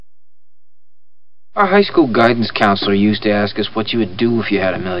Our high school guidance counselor used to ask us what you would do if you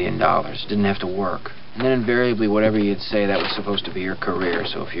had $1 million. Didn't have to work. And then invariably, whatever you'd say, that was supposed to be your career.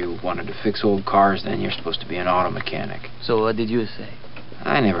 So if you wanted to fix old cars, then you're supposed to be an auto mechanic. So what did you say?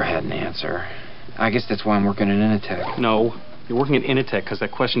 I never had an answer. I guess that's why I'm working at Initech. No, you're working at Initech because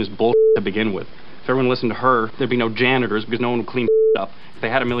that question is bull to begin with. If everyone listened to her, there'd be no janitors because no one would clean up if they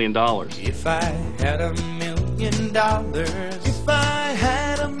had $1 million. If I had $1 million, if I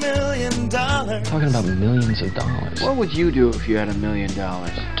had $1 million. Talking about millions of dollars. What would you do if you had $1 million?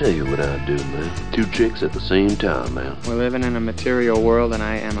 Tell you what I'd do, man. 2 chicks at the same time, man. We're living in a material world, and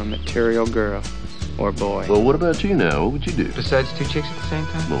I am a material girl. Or boy. Well, what about you now? What would you do? Besides 2 chicks at the same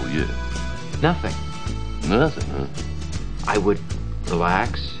time? Oh, yeah. Nothing. Nothing, huh? I would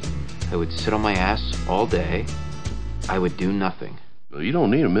relax. I would sit on my ass all day. I would do nothing. Well, you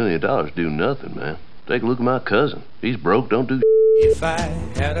don't need $1 million to do nothing, man. Take a look at my cousin. He's broke, don't do If I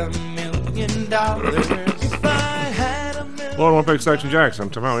had $1 million, if I had $1 million. Hello, welcome back to Action Jacks. I'm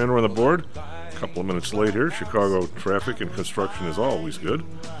Tom Howell, on the board. A couple of minutes late here. Chicago traffic and construction is always good.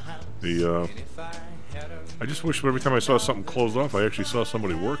 I just wish every time I saw something closed off, I actually saw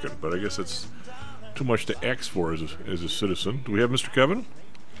somebody working. But I guess it's too much to ask for as a citizen. Do we have Mr. Kevin?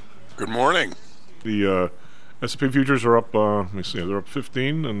 Good morning. The S&P futures are up. Let me see. They're up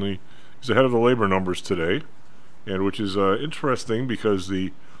 15, and he's ahead of the labor numbers today, and which is interesting because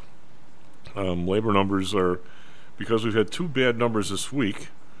the labor numbers are, because we've had 2 bad numbers this week.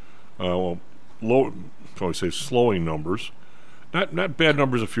 Slowing numbers. Not bad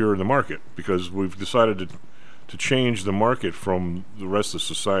numbers if you're in the market, because we've decided to change the market from the rest of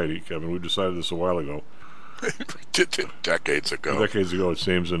society, Kevin. We decided this a while ago. Decades ago, it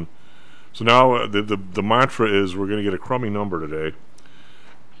seems. And so now the mantra is we're going to get a crummy number today.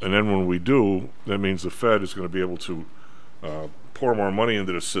 And then when we do, that means the Fed is going to be able to pour more money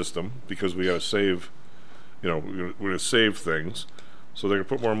into the system because we got to save, we're going to save things. So they're going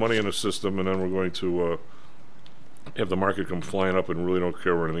to put more money in the system, and then we're going to have the market come flying up and really don't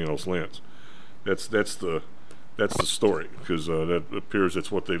care where anything else lands. That's the story, because that appears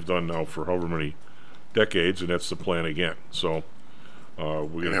that's what they've done now for however many decades, and that's the plan again. So we're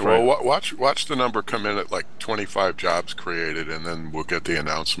going to try. Well, watch the number come in at like 25 jobs created, and then we'll get the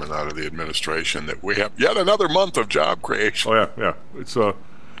announcement out of the administration that we have yet another month of job creation. Oh yeah. It's I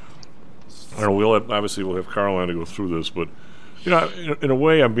don't know. We'll have Caroline to go through this, but in a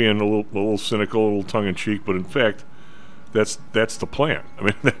way, I'm being a little cynical, a little tongue in cheek, but in fact, that's the plan. I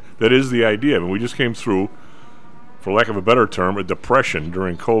mean, that is the idea. I mean, we just came through, for lack of a better term, a depression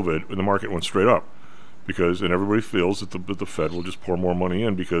during COVID, and the market went straight up. And everybody feels that the Fed will just pour more money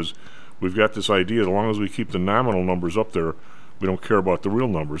in, because we've got this idea, as long as we keep the nominal numbers up there, we don't care about the real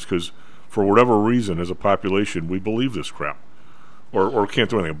numbers, because for whatever reason, as a population, we believe this crap, or can't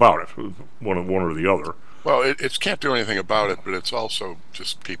do anything about it, one or the other. Well, it can't do anything about it, but it's also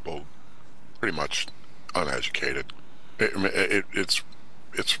just people pretty much uneducated. It's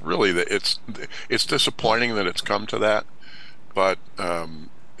really it's disappointing that it's come to that, but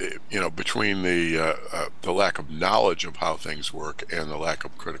between the lack of knowledge of how things work and the lack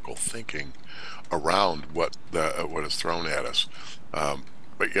of critical thinking around what is thrown at us.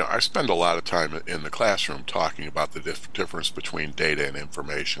 But I spend a lot of time in the classroom talking about the difference between data and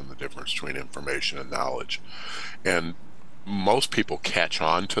information, the difference between information and knowledge, and most people catch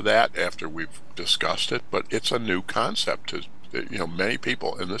on to that after we've discussed it. But it's a new concept to many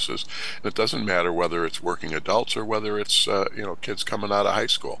people, and it doesn't matter whether it's working adults or whether it's kids coming out of high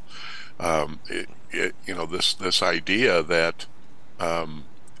school. This idea that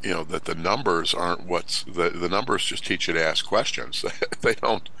that the numbers aren't the numbers just teach you to ask questions. They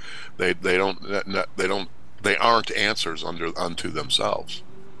aren't answers unto themselves.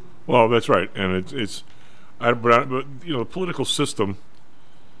 Well, that's right, and the political system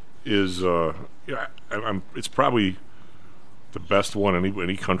is it's probably the best one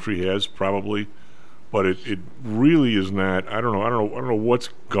any country has, probably, but it really is not. I don't know what's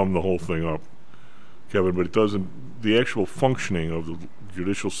gummed the whole thing up, Kevin, but it doesn't. The actual functioning of the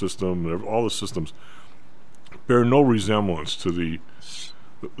judicial system, all the systems, bear no resemblance to the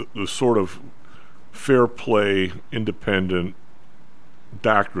sort of fair play, independent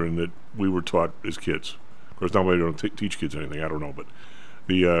doctrine that we were taught as kids. Of course, nobody don't teach kids anything. I don't know, but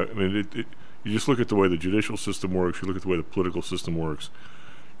you just look at the way the judicial system works. You look at the way the political system works.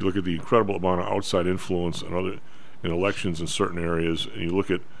 You look at the incredible amount of outside influence in elections in certain areas, and you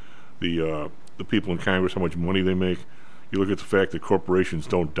look at the people in Congress, how much money they make. You look at the fact that corporations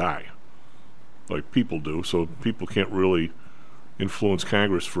don't die like people do, so people can't really influence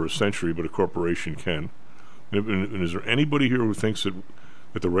Congress for a century, but a corporation can. And is there anybody here who thinks that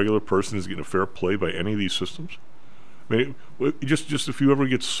that the regular person is getting a fair play by any of these systems? I mean, just if you ever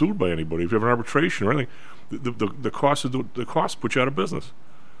get sued by anybody, if you have an arbitration or anything, the cost put you out of business,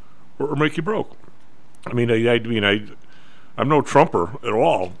 or make you broke. I mean, I'm no Trumper at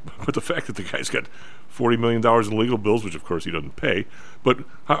all, but the fact that the guy's got $40 million in legal bills, which of course he doesn't pay, but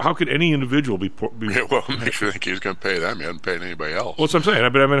how could any individual be Yeah, well, it makes you think he's going to pay them. He hasn't paid anybody else. Well, that's what I'm saying.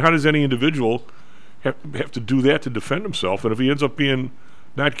 I mean, how does any individual have to do that to defend himself? And if he ends up being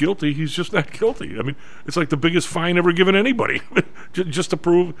not guilty, he's just not guilty. I mean, it's like the biggest fine ever given anybody, just to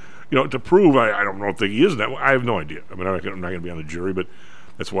prove, I don't know if he is that. I have no idea. I mean, I'm not going to be on the jury, but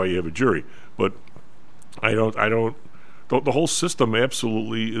that's why you have a jury. But the whole system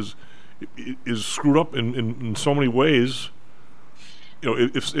absolutely is screwed up in so many ways.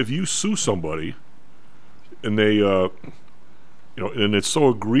 If you sue somebody and they, and it's so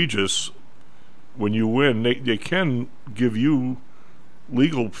egregious, when you win, they can give you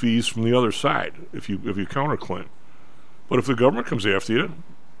legal fees from the other side if you counterclaim. But if the government comes after you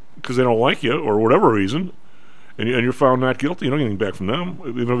because they don't like you or whatever reason, and you're found not guilty, you don't get anything back from them,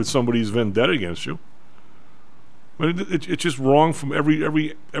 even if it's somebody's vendetta against you. But it's just wrong from every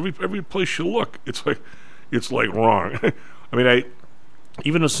place you look. It's like wrong. I mean,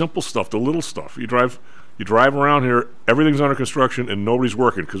 even the simple stuff, the little stuff. You drive around here, everything's under construction and nobody's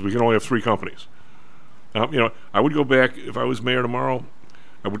working because we can only have 3 companies. I would go back if I was mayor tomorrow.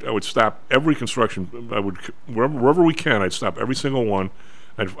 I would stop every construction. I would wherever we can. I'd stop every single one,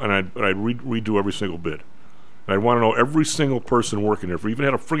 and I'd redo every single bid. And I'd want to know every single person working there. If we even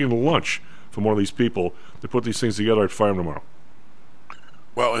had a friggin' lunch from one of these people to put these things together, I'd fire them tomorrow.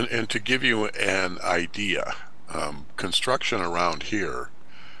 Well, and to give you an idea, construction around here,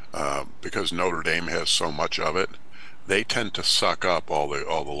 because Notre Dame has so much of it, they tend to suck up all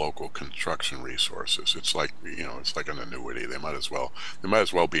the local construction resources. It's like it's like an annuity. They might as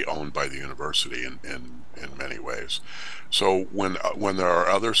well be owned by the university in many ways. So when there are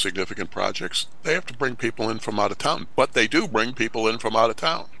other significant projects, they have to bring people in from out of town. But they do bring people in from out of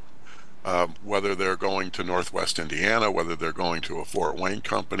town. Whether they're going to Northwest Indiana, whether they're going to a Fort Wayne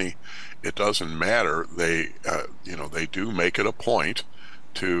company, it doesn't matter. They do make it a point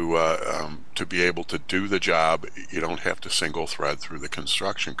to be able to do the job. You don't have to single thread through the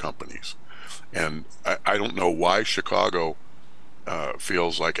construction companies. And I don't know why Chicago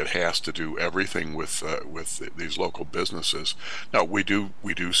feels like it has to do everything with these local businesses. Now we do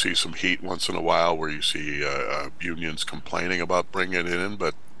see some heat once in a while where you see unions complaining about bringing it in,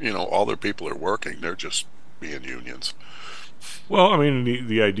 but all their people are working. They're just being unions. Well, I mean,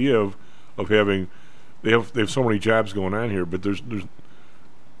 the idea of having they have so many jobs going on here, but there's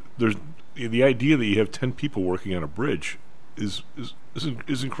the idea that you have 10 people working on a bridge is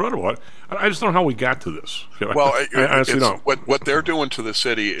incredible. I just don't know how we got to this. Well, I honestly don't. What they're doing to the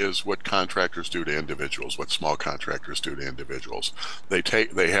city is what contractors do to individuals, what small contractors do to individuals.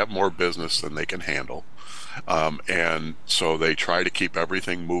 They have more business than they can handle, and so they try to keep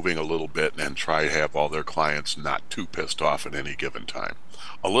everything moving a little bit and try to have all their clients not too pissed off at any given time.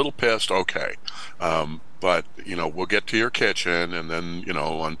 A little pissed, okay. But, we'll get to your kitchen, and then,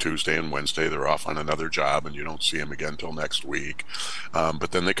 on Tuesday and Wednesday, they're off on another job, and you don't see them again until next week.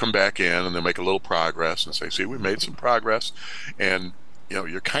 But then they come back in, and they make a little progress, and say, see, we made some progress. And,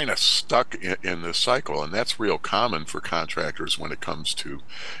 you're kind of stuck in this cycle, and that's real common for contractors when it comes to,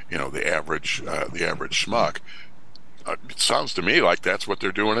 the average schmuck. It sounds to me like that's what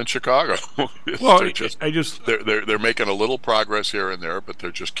they're doing in Chicago. Well, they're making a little progress here and there, but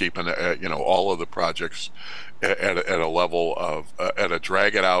they're just keeping all of the projects at a level of at a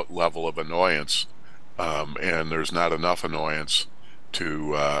drag it out level of annoyance, and there's not enough annoyance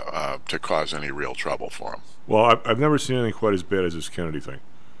to cause any real trouble for them. Well, I've never seen anything quite as bad as this Kennedy thing.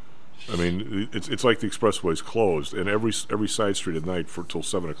 I mean, it's like the expressway's closed, and every side street at night till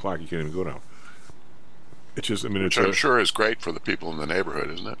 7 o'clock you can't even go down. It's just, which I'm sure is great for the people in the neighborhood,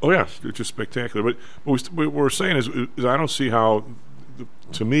 isn't it? Oh yeah, it's just spectacular. But what we're saying is I don't see how,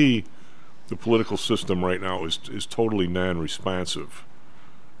 to me, the political system right now is totally non-responsive,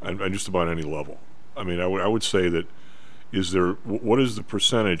 on just about any level. I mean, I would say that what is the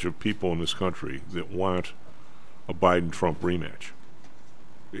percentage of people in this country that want a Biden-Trump rematch?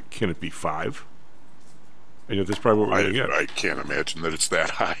 Can it be 5? And yet that's probably what we're going to get. I can't imagine that it's that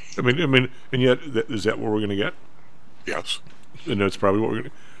high. I mean, and yet, is that what we're going to get? Yes. And that's probably what we're going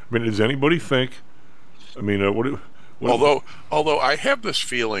to. I mean, does anybody think? I mean, although I have this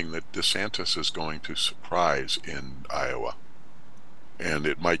feeling that DeSantis is going to surprise in Iowa, and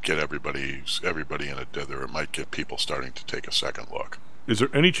it might get everybody in a dither. It might get people starting to take a second look. Is there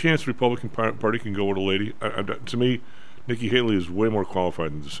any chance the Republican Party can go with a lady? To me, Nikki Haley is way more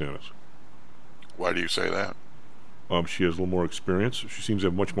qualified than DeSantis. Why do you say that? She has a little more experience. She seems to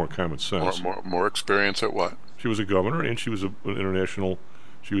have much more common sense. More experience at what? She was a governor, and she was an international.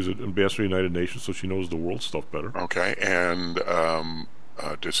 She was an ambassador to the United Nations, so she knows the world stuff better. Okay, and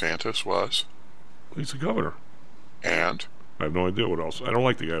DeSantis was? He's a governor. And? I have no idea what else. I don't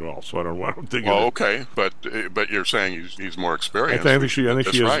like the guy at all, so I don't think. Well, okay, but you're saying he's more experienced. I think she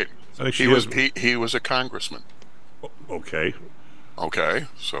is. Right. I think he was a congressman. Okay. Okay,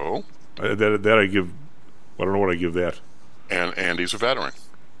 so that I give. I don't know what I give that. And he's a veteran.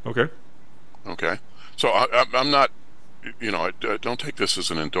 Okay. Okay. So I'm not. Don't take this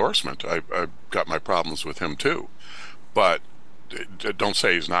as an endorsement. I've got my problems with him too, but don't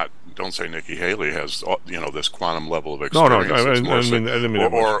say he's not. Don't say Nikki Haley has this quantum level of experience. No, I didn't mean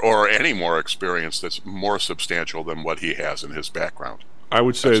or any more experience that's more substantial than what he has in his background. I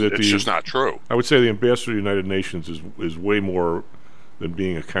would say it's just not true. I would say the ambassador to the United Nations is way more than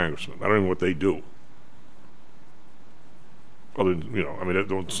being a congressman. I don't even know what they do. Other than, it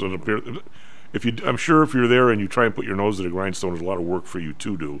doesn't appear. I'm sure if you're there and you try and put your nose to the grindstone, there's a lot of work for you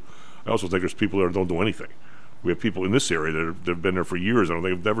to do. I also think there's people there that don't do anything. We have people in this area that have been there for years and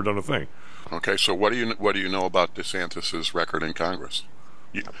they've never done a thing. Okay, so what do you know about DeSantis's record in Congress?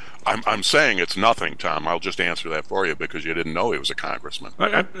 I'm saying it's nothing, Tom. I'll just answer that for you because you didn't know he was a congressman.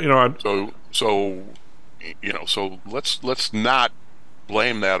 So let's not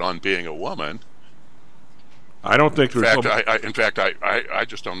blame that on being a woman. I don't think there's. In fact, I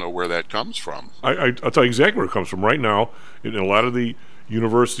just don't know where that comes from. I'll tell you exactly where it comes from. Right now, in a lot of the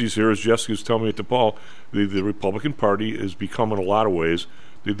universities here, as Jessica's telling me at DePaul, the Republican Party has become in a lot of ways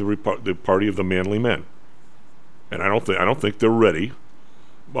the party of the manly men, and I don't think they're ready.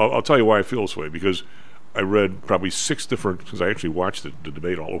 I'll tell you why I feel this way, because I read probably 6 different, because I actually watched the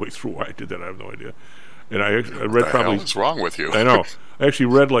debate all the way through. Why I did that, I have no idea. And I read probably. What's wrong with you? I know. I actually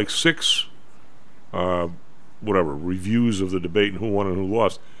read like 6, reviews of the debate and who won and who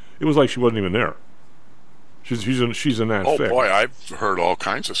lost. It was like she wasn't even there. She's a non-fact. Oh boy, I've heard all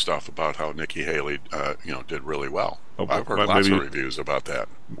kinds of stuff about how Nikki Haley, did really well. I've heard lots of reviews about that.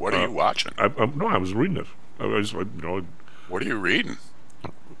 What are you watching? No, I was reading it. What are you reading?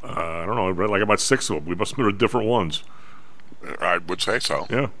 I don't know. I read like about 6 of them. We must have read different ones. I would say so.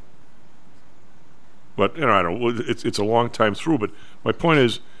 Yeah. But I don't. It's a long time through. But my point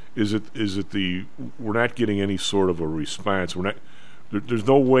is that we're not getting any sort of a response. There's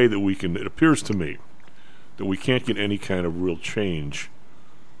no way that we can. It appears to me that we can't get any kind of real change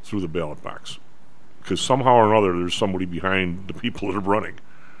through the ballot box, because somehow or another there's somebody behind the people that are running,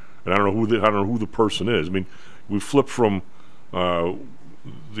 and I don't know who the person is. I mean, we flipped from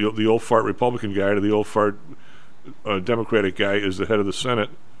the old fart Republican guy to the old fart Democratic guy as the head of the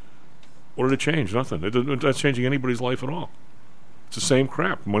Senate. What did it change? Nothing. It's not changing anybody's life at all. It's the same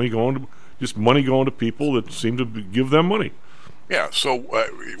crap. Money going to people that seem to give them money. Yeah. So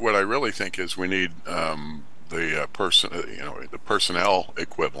what I really think is we need the personnel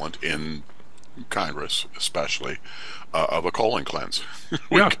equivalent in Congress, especially of a colon cleanse.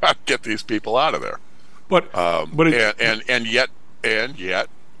 We got to get these people out of there. And yet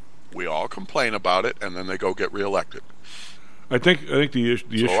we all complain about it, and then they go get reelected. I think the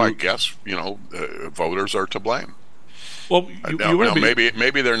issue. So I guess voters are to blame. Well,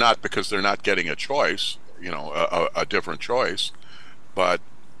 maybe they're not, because they're not getting a choice, a different choice. But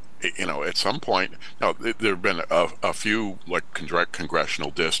at some point, now there have been a few like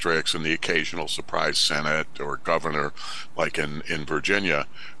congressional districts and the occasional surprise Senate or governor, like in Virginia,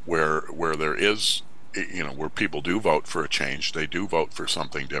 where there is. Where people do vote for a change, they do vote for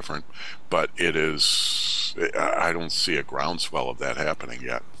something different, but I don't see a groundswell of that happening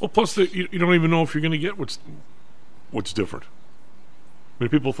yet. Well, plus you don't even know if you're going to get what's different. I mean,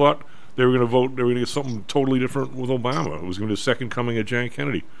 people thought they were going to get something totally different with Obama. It was going to be the second coming of John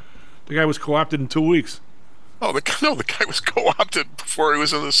Kennedy. The guy was co-opted in 2 weeks. Oh, the guy was co-opted before he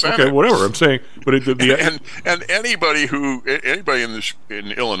was in the Senate. Okay, whatever. I'm saying, but and anybody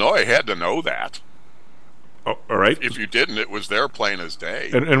in Illinois had to know that. Oh, all right. If you didn't, it was there plain as day.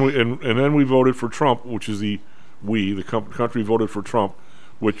 And then we voted for Trump, which is the country voted for Trump,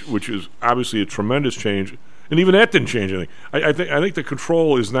 which is obviously a tremendous change. And even that didn't change anything. I think the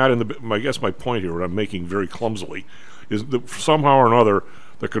control is not in the. I guess my point here, what I'm making very clumsily, is that somehow or another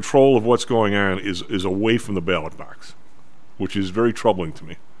the control of what's going on is away from the ballot box, which is very troubling to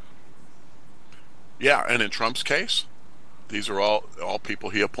me. Yeah, and in Trump's case, these are all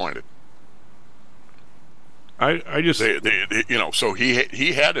people he appointed. I just so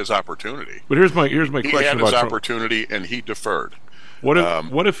he had his opportunity. But here's my question. He had his opportunity and he deferred. What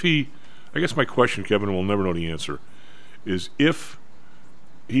if he? I guess my question, Kevin, we'll never know the answer, is if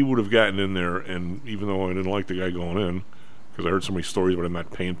he would have gotten in there, and even though I didn't like the guy going in, because I heard so many stories about him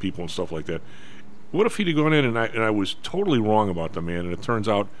not paying people and stuff like that, what if he'd have gone in and I was totally wrong about the man, and it turns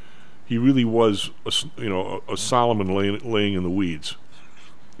out he really was a Solomon laying in the weeds,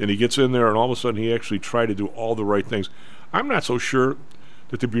 and he gets in there and all of a sudden he actually tried to do all the right things. I'm not so sure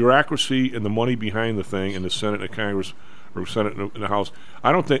that the bureaucracy and the money behind the thing in the Senate and the Congress or Senate and the House,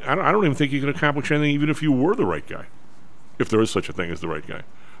 I don't even think you can accomplish anything even if you were the right guy, if there is such a thing as the right guy.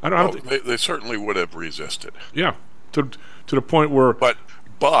 I don't they certainly would have resisted. Yeah, to the point where. But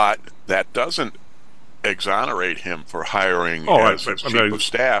that doesn't exonerate him for hiring as chief of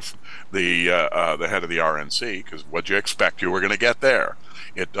staff the head of the RNC, because what'd you expect you were going to get there?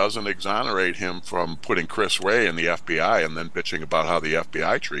 It doesn't exonerate him from putting Chris Wray in the FBI and then bitching about how the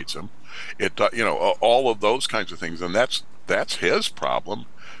FBI treats him. All of those kinds of things, and that's his problem.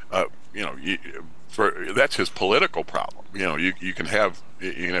 That's his political problem. You can have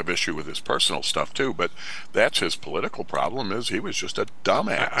issue with his personal stuff too, but that's his political problem. Is he was just a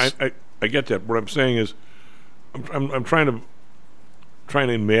dumbass. I get that. What I'm saying is, I'm trying to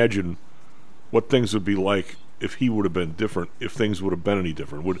imagine what things would be like if he would have been different. If things would have been any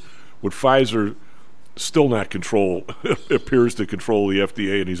different, would Pfizer still not control? appears to control the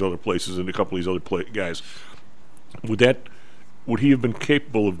FDA and these other places and a couple of these other guys. Would he have been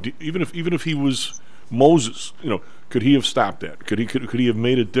capable of even if he was Moses? Could he have stopped that? Could he have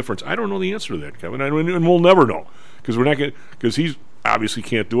made a difference? I don't know the answer to that, Kevin, and we'll never know because he's obviously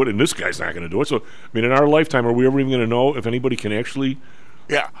can't do it, and this guy's not going to do it. So, in our lifetime, are we ever even going to know if anybody can actually?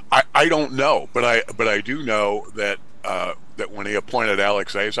 Yeah, I don't know, but I do know that that when he appointed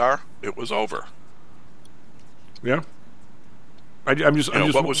Alex Azar, it was over. Yeah. I'm just.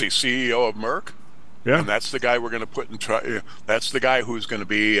 What was he, CEO of Merck? Yeah. And that's the guy we're going to put in. That's the guy who's going to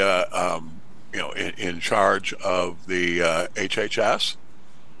be, in charge of the HHS.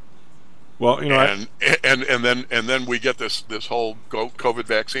 Well, and then we get this whole COVID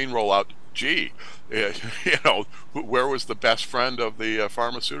vaccine rollout. Gee, where was the best friend of the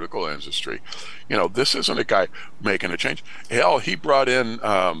pharmaceutical industry? This isn't a guy making a change. Hell, he brought in,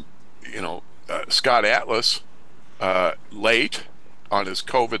 Scott Atlas late on his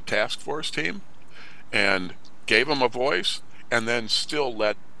COVID task force team, and gave him a voice, and then still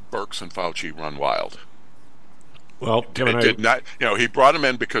let Birx and Fauci run wild. Well, did not. He brought him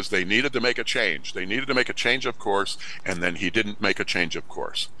in because they needed to make a change. They needed to make a change of course, and then he didn't make a change of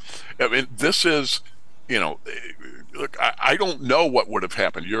course. This is, look. I don't know what would have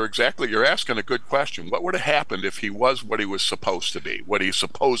happened. You're asking a good question. What would have happened if he was what he was supposed to be, what he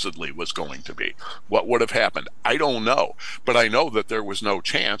supposedly was going to be? What would have happened? I don't know, but I know that there was no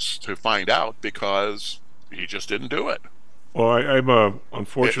chance to find out because he just didn't do it. Well, I'm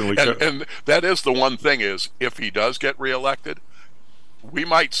unfortunately, and that is the one thing is if he does get reelected, we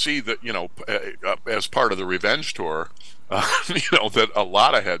might see that as part of the revenge tour, that a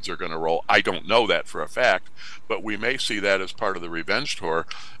lot of heads are going to roll. I don't know that for a fact, but we may see that as part of the revenge tour,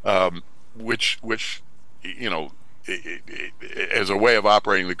 which as a way of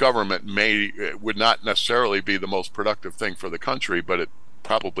operating the government would not necessarily be the most productive thing for the country, but it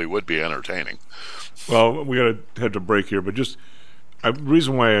probably would be entertaining. Well, we got to head to break here, but just the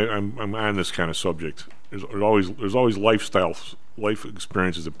reason why I'm on this kind of subject is there's always life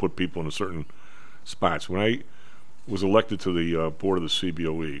experiences that put people in a certain spots. When I was elected to the board of the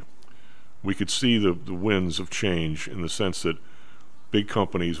CBOE, we could see the winds of change in the sense that big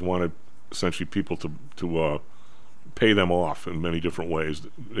companies wanted essentially people to pay them off in many different ways.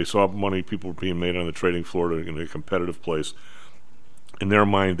 They saw money people were being made on the trading floor in a competitive place. In their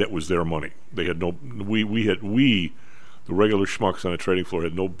mind, that was their money. They had no. The regular schmucks on the trading floor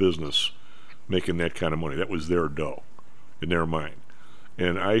had no business making that kind of money. That was their dough, in their mind.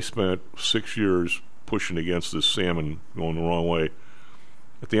 And I spent 6 years pushing against this salmon going the wrong way.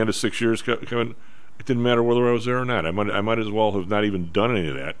 At the end of 6 years, Kevin, it didn't matter whether I was there or not. I might as well have not even done any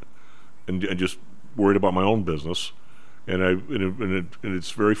of that, and just worried about my own business. And it's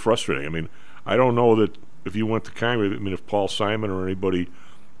very frustrating. I don't know that. If you went to Congress, if Paul Simon or anybody,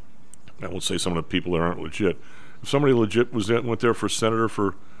 I won't say some of the people that aren't legit, if somebody legit went there for senator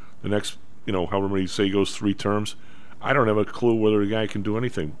for the next, however many say goes 3 terms, I don't have a clue whether the guy can do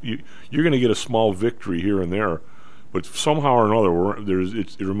anything. You're going to get a small victory here and there, but somehow or another,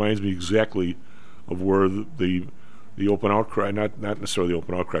 it reminds me exactly of where the open outcry, not necessarily the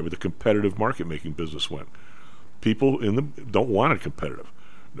open outcry, but the competitive market making business went. People don't want it competitive.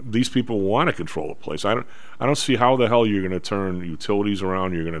 These people want to control a place. I don't see how the hell you're going to turn utilities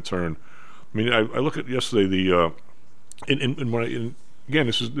around. You're going to turn. I look at yesterday again,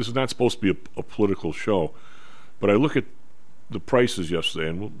 this is not supposed to be a political show, But I look at the prices yesterday,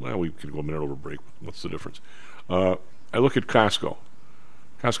 and we could go a minute over break. What's the difference? I look at Costco.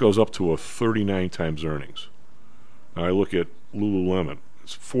 Costco's up to a 39 times earnings. I look at Lululemon.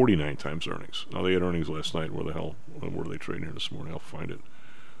 It's 49 times earnings. Now, they had earnings last night. Where are they trading here this morning? I'll find it.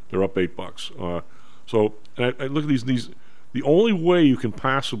 They're up $8. So and I look at these. The only way you can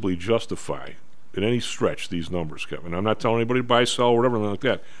possibly justify in any stretch these numbers, Kevin, I'm not telling anybody to buy, sell, or whatever like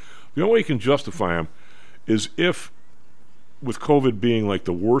that. The only way you can justify them is if, with COVID being like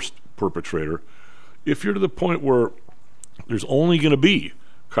the worst perpetrator, if you're to the point where there's only going to be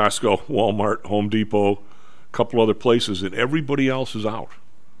Costco, Walmart, Home Depot, a couple other places, and everybody else is out.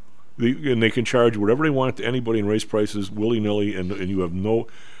 And they can charge whatever they want to anybody and raise prices willy-nilly, and you have no...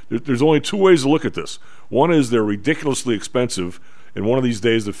 There's only two ways to look at this. One is they're ridiculously expensive, and one of these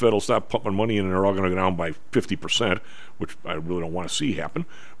days the Fed will stop pumping money in and they're all going to go down by 50%, which I really don't want to see happen.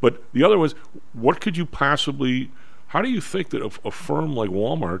 But the other was, what could you possibly... How do you think that a firm like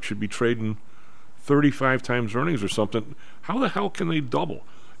Walmart should be trading 35 times earnings or something? How the hell can they double?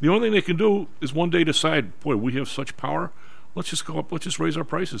 The only thing they can do is one day decide, boy, we have such power, let's just go up, let's just raise our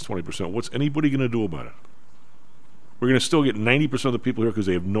prices 20%. What's anybody going to do about it? We're going to still get 90% of the people here because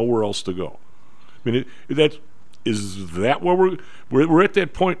they have nowhere else to go. I mean, is that where we're at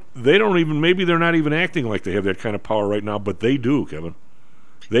that point? They don't even, maybe they're not even acting like they have that kind of power right now, but they do, Kevin.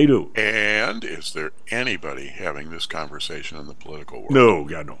 They do. And is there anybody having this conversation in the political world? No,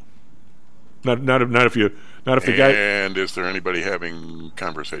 God, no. Not if the guy. And is there anybody having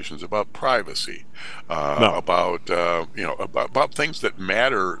conversations about privacy, No. about things that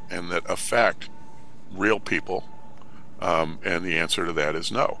matter and that affect real people? And the answer to that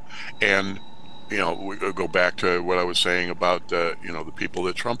is no. And we go back to what I was saying about the people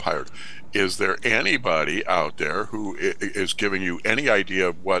that Trump hired. Is there anybody out there who is giving you any idea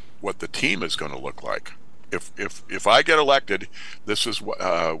of what the team is going to look like? If I get elected, this is what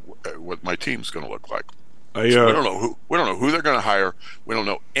my team's going to look like. So we don't know who they're going to hire. We don't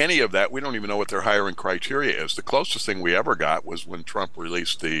know any of that. We don't even know what their hiring criteria is. The closest thing we ever got was when Trump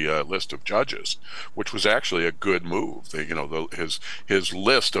released the list of judges, which was actually a good move. His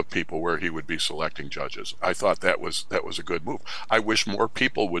list of people where he would be selecting judges. I thought that was a good move. I wish more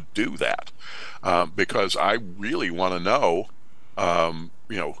people would do that because I really want to know.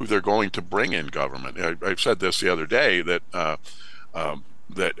 Who they're going to bring in government. I said this the other day that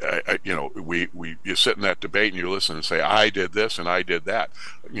you sit in that debate and you listen and say, I did this and I did that.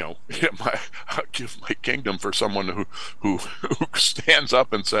 I'll give my kingdom for someone who stands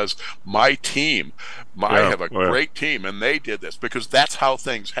up and says, my team, I have a great team and they did this, because that's how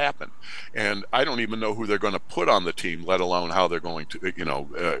things happen. And I don't even know who they're going to put on the team, let alone how they're going to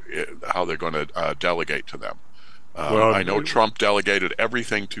delegate to them. I know Trump delegated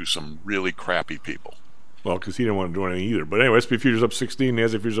everything to some really crappy people. Well, because he didn't want to do anything either. But anyway, SP futures up 16,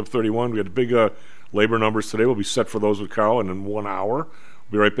 NASDAQ futures up 31. We got the big labor numbers today. We'll be set for those with Carl in 1 hour. We'll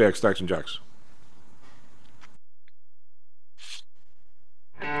be right back. Stocks and Jocks.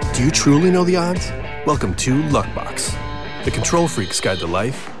 Do you truly know the odds? Welcome to Luckbox, the control freak's guide to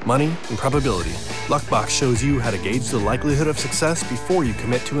life, money, and probability. Luckbox shows you how to gauge the likelihood of success before you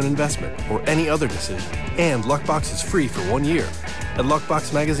commit to an investment or any other decision. And Luckbox is free for 1 year at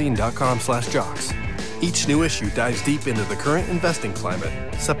luckboxmagazine.com/jocks. Each new issue dives deep into the current investing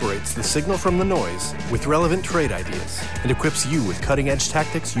climate, separates the signal from the noise with relevant trade ideas, and equips you with cutting-edge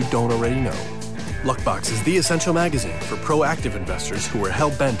tactics you don't already know. Luckbox is the essential magazine for proactive investors who are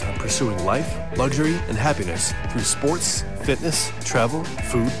hell-bent on pursuing life, luxury, and happiness through sports, fitness, travel,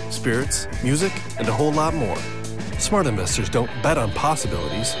 food, spirits, music, and a whole lot more. Smart investors don't bet on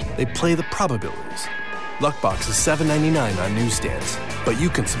possibilities, they play the probabilities. Luckbox is $7.99 on newsstands, but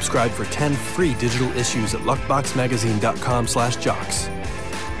you can subscribe for 10 free digital issues at luckboxmagazine.com/jocks.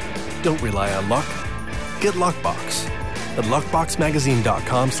 Don't rely on luck. Get Luckbox at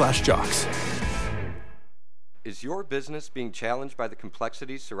luckboxmagazine.com/jocks. Is your business being challenged by the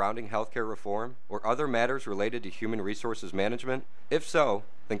complexities surrounding healthcare reform or other matters related to human resources management? If so,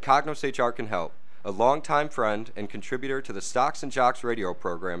 then Cognos HR can help. A longtime friend and contributor to the Stocks and Jocks radio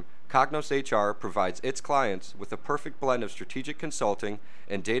program, Cognos HR provides its clients with a perfect blend of strategic consulting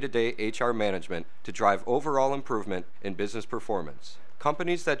and day-to-day HR management to drive overall improvement in business performance.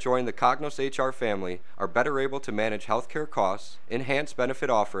 Companies that join the Cognos HR family are better able to manage healthcare costs, enhance benefit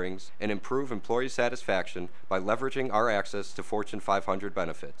offerings, and improve employee satisfaction by leveraging our access to Fortune 500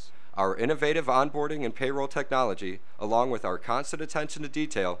 benefits. Our innovative onboarding and payroll technology, along with our constant attention to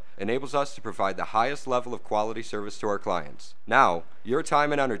detail, enables us to provide the highest level of quality service to our clients. Now, your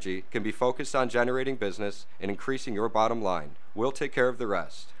time and energy can be focused on generating business and increasing your bottom line. We'll take care of the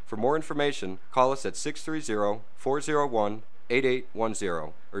rest. For more information, call us at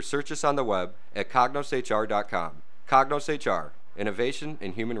 630-401-8810 or search us on the web at cognoshr.com. Cognos HR, Innovation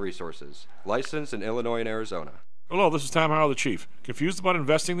in Human Resources, licensed in Illinois and Arizona. Hello, this is Tom Howell, the Chief. Confused about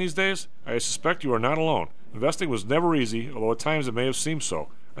investing these days? I suspect you are not alone. Investing was never easy, although at times it may have seemed so.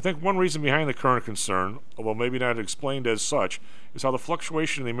 I think one reason behind the current concern, although maybe not explained as such, is how the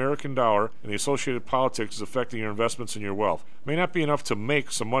fluctuation in the American dollar and the associated politics is affecting your investments and your wealth. It may not be enough to make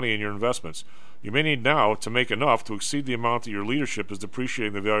some money in your investments. You may need now to make enough to exceed the amount that your leadership is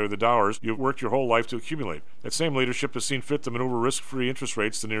depreciating the value of the dollars you've worked your whole life to accumulate. That same leadership has seen fit to maneuver risk-free interest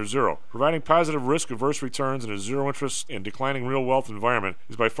rates to near zero. Providing positive risk-averse returns in a zero-interest and declining real wealth environment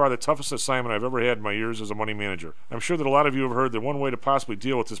is by far the toughest assignment I've ever had in my years as a money manager. I'm sure that a lot of you have heard that one way to possibly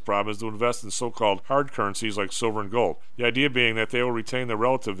deal with this problem is to invest in so-called hard currencies like silver and gold. The idea being that they will retain their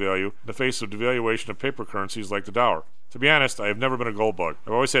relative value in the face of devaluation of paper currencies like the dollar. To be honest, I have never been a gold bug.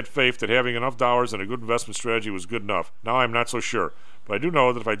 I've always had faith that having enough dollars and a good investment strategy was good enough. Now I'm not so sure. But I do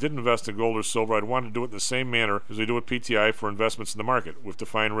know that if I did invest in gold or silver, I'd want to do it in the same manner as we do with PTI for investments in the market, with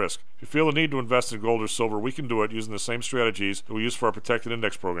defined risk. If you feel the need to invest in gold or silver, we can do it using the same strategies that we use for our protected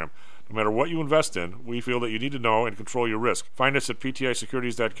index program. No matter what you invest in, we feel that you need to know and control your risk. Find us at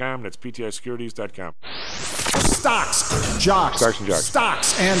PTIsecurities.com. That's PTIsecurities.com. Stocks, jocks, Stocks and jocks.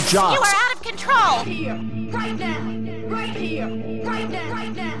 Stocks and jocks. You are out of control. Here, right now. Right here, right now,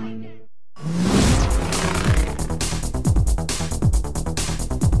 right now.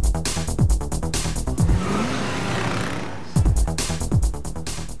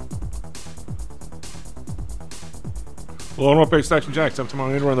 Well, Illinois Pay Stocks and Jocks. I'm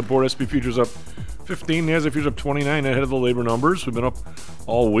tomorrow on the board. SP Futures up 15. NASDAQ Futures up 29 ahead of the labor numbers. We've been up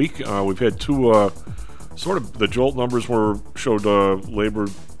all week. We've had two sort of the jolt numbers showed labor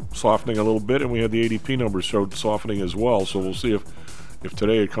softening a little bit, and we had the ADP numbers showed softening as well. So we'll see if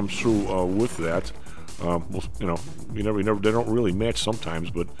today it comes through with that. They don't really match sometimes,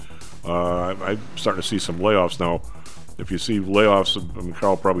 but I'm starting to see some layoffs now. If you see layoffs,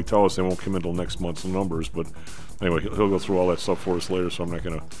 Carl will probably tell us they won't come until next month's numbers, but anyway, he'll go through all that stuff for us later, so I'm not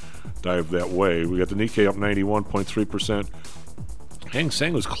going to dive that way. We got the Nikkei up 91.3%. Hang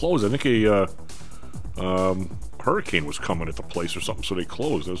Seng was closed. I think a hurricane was coming at the place or something, so they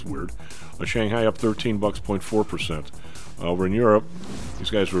closed. That's weird. Shanghai up 13 bucks, 0.4%. Over in Europe,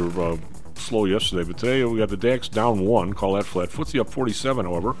 these guys were slow yesterday, but today we got the DAX down 1, call that flat. FTSE up 47,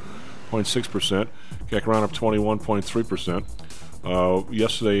 however, 0.6%. CAC around up 21.3%.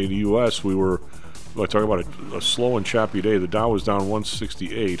 Yesterday in the U.S., we were talking about a slow and choppy day. The Dow was down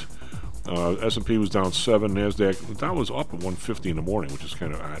 168. S&P was down 7. NASDAQ, the Dow was up at 150 in the morning, which is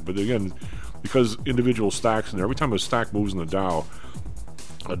kind of odd. But again, because individual stocks, and every time a stock moves in the Dow,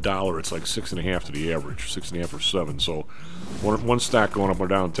 a dollar, it's like 6.5 to the average, 6.5 or 7. So one stock going up or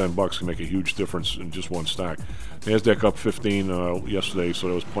down $10 can make a huge difference in just one stock. NASDAQ up 15 yesterday, so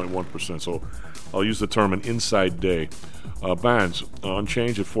that was 0.1%. So I'll use the term an inside day. Bonds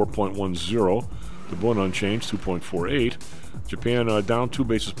unchanged at 4.10. The Bund unchanged, 2.48. Japan down 2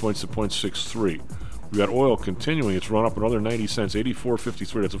 basis points to 0.63. We got oil continuing its run up another 90 cents,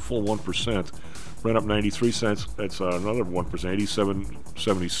 84.53. That's a full 1%. Brent up 93 cents. That's another 1%,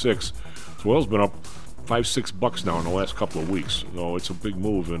 87.76. So oil's been up $5-6 now in the last couple of weeks. So it's a big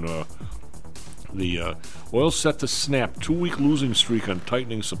move, and the oil's set to snap 2-week losing streak on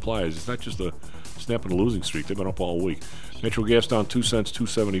tightening supplies. It's not just a snap in a losing streak. They've been up all week. Natural gas down 2 cents,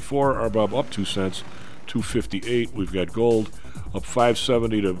 2.74. RBOB up 2 cents, 2.58. We've got gold up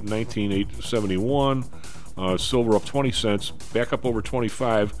 5.70 to 19.871. Silver up 20 cents, back up over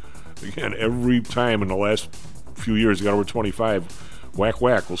 25. Again, every time in the last few years, it got over 25. Whack,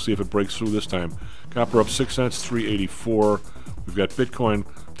 whack. We'll see if it breaks through this time. Copper up 6 cents, 3.84. We've got Bitcoin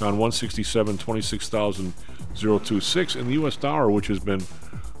down 167, 26,026. And the U.S. dollar, which has been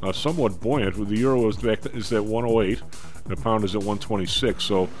somewhat buoyant, with the euro is at 108, and the pound is at 126.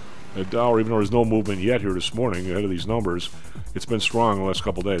 So the dollar, even though there's no movement yet here this morning ahead of these numbers, it's been strong the last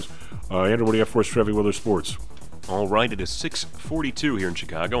couple days. Andrew, what do you have for us, traffic, weather, sports? All right, it is 6:42 here in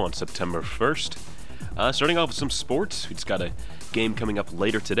Chicago on September 1st. Starting off with some sports, we just got a game coming up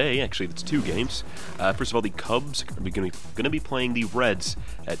later today. Actually, it's 2 games. First of all, the Cubs are going to be playing the Reds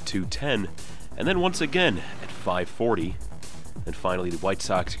at 2:10, and then once again at 5:40. And finally, the White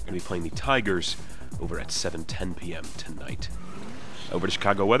Sox are going to be playing the Tigers over at 7:10 p.m. tonight. Over to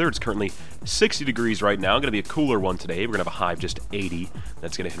Chicago weather, it's currently 60 degrees right now. Going to be a cooler one today. We're going to have a high of just 80.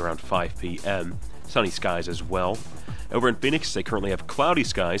 That's going to hit around 5 p.m. Sunny skies as well. Over in Phoenix, they currently have cloudy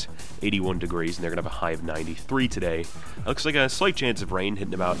skies, 81 degrees, and they're going to have a high of 93 today. Looks like a slight chance of rain,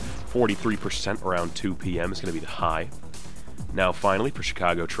 hitting about 43% around 2 p.m. is going to be the high. Now, finally, for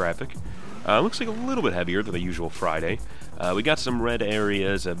Chicago traffic, looks like a little bit heavier than the usual Friday. We got some red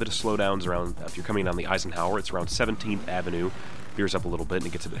areas, a bit of slowdowns around, if you're coming down the Eisenhower, it's around 17th Avenue. Veers up a little bit and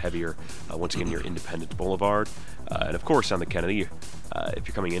it gets a bit heavier once again near Independence Boulevard. And of course on the Kennedy, if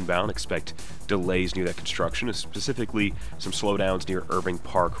you're coming inbound, expect delays near that construction, specifically some slowdowns near Irving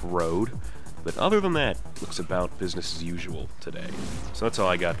Park Road. But other than that, looks about business as usual today. So that's all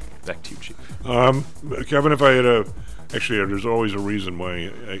I got. Back to you, Chief. Kevin, if I had actually, there's always a reason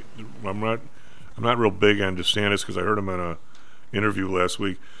why I'm not real big on DeSantis, because I heard him in a interview last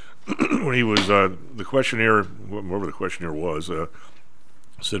week when he was the questionnaire, whatever the questionnaire was,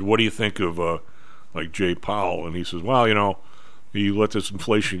 said, "What do you think of like Jay Powell?" And he says, "Well, he let this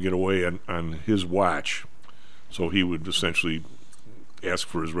inflation get away on his watch, so he would essentially ask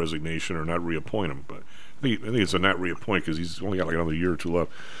for his resignation or not reappoint him." But I think it's a not reappoint because he's only got like another year or two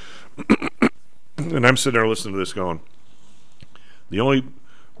left. And I'm sitting there listening to this going, the only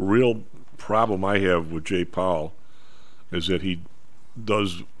real problem I have with Jay Powell is that he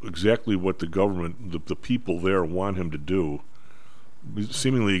does exactly what the government, the people there want him to do,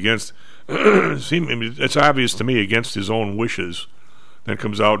 seemingly against, it's obvious to me, against his own wishes, then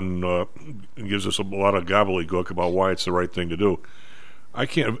comes out and gives us a lot of gobbledygook about why it's the right thing to do.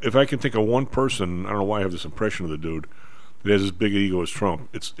 If I can think of one person, I don't know why I have this impression of the dude, that has as big an ego as Trump,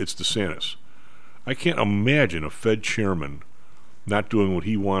 it's DeSantis. I can't imagine a Fed chairman not doing what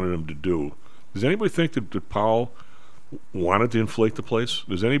he wanted him to do. Does anybody think that Powell wanted to inflate the place?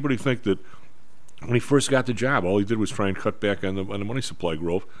 Does anybody think that when he first got the job, all he did was try and cut back on the money supply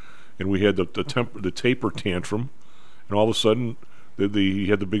growth, and we had the taper tantrum, and all of a sudden he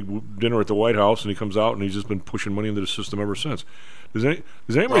had the big dinner at the White House, and he comes out and he's just been pushing money into the system ever since. Does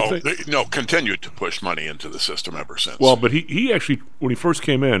anybody think? Continued to push money into the system ever since. Well, but he actually, when he first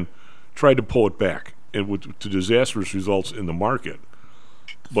came in, tried to pull it back, and to disastrous results in the market.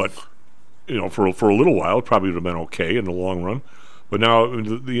 But for a little while, it probably would have been okay in the long run. But now,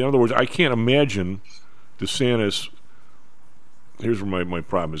 in other words, I can't imagine DeSantis. Here's where my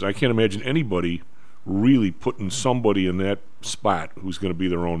problem is. I can't imagine anybody really putting somebody in that spot who's going to be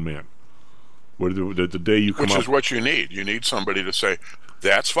their own man. Where the day you come Which is what you need. You need somebody to say,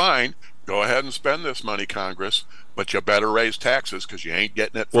 that's fine, go ahead and spend this money, Congress, but you better raise taxes because you ain't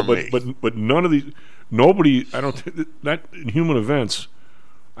getting it from me. But none of these, nobody, I don't think, that in human events,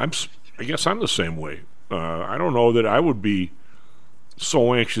 I guess I'm the same way. I don't know that I would be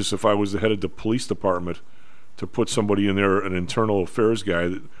so anxious if I was the head of the police department to put somebody in there, an internal affairs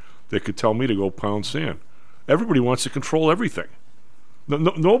guy that could tell me to go pound sand. Everybody wants to control everything.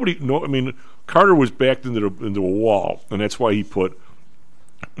 Nobody. I mean, Carter was backed into a wall, and that's why he put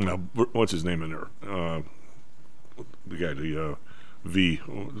what's his name in there? The guy,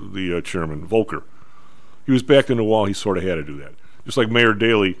 the chairman, Volcker. He was backed into a wall. He sort of had to do that. Just like Mayor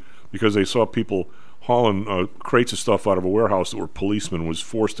Daley, because they saw people hauling crates of stuff out of a warehouse that were policemen, was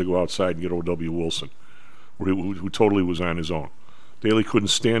forced to go outside and get O.W. Wilson, who totally was on his own. Daley couldn't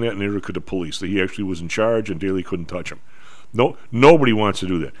stand that, and neither could the police. He actually was in charge, and Daley couldn't touch him. Nobody wants to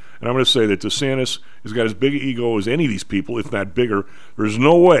do that. And I'm going to say that DeSantis has got as big an ego as any of these people, if not bigger. There's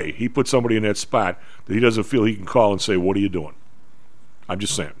no way he put somebody in that spot that he doesn't feel he can call and say, "What are you doing?" I'm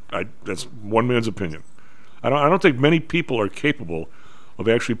just saying. That's one man's opinion. I don't think many people are capable of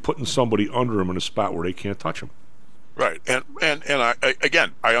actually putting somebody under him in a spot where they can't touch him. Right, and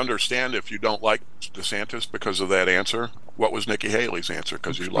I understand if you don't like DeSantis because of that answer. What was Nikki Haley's answer?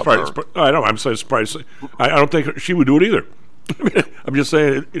 Because you love her. I know. I'm surprised. I don't think she would do it either. I'm just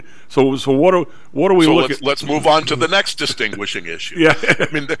saying. So what do we look at? Let's move on to the next distinguishing issue. Yeah, I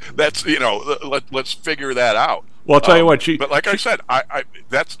mean that's let's figure that out. Well, I'll tell you what. But like I said,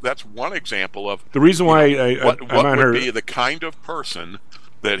 that's one example of the reason why what would be the kind of person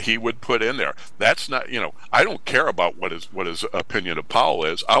that he would put in there. That's not, I don't care about what his opinion of Powell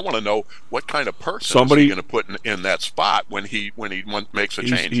is. I want to know what kind of person is he going to put in that spot when he makes a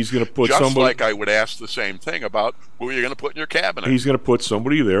change. He's going to put just like I would ask the same thing about who you're going to put in your cabinet. He's going to put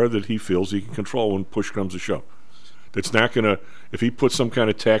somebody there that he feels he can control when push comes to shove. That's not going to, if he puts some kind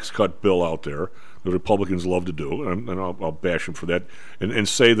of tax cut bill out there, the Republicans love to do, and I'll bash him for that, and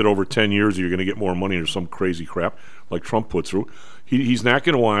say that over 10 years you're going to get more money or some crazy crap like Trump put through. He's not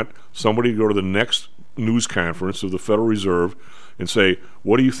going to want somebody to go to the next news conference of the Federal Reserve and say,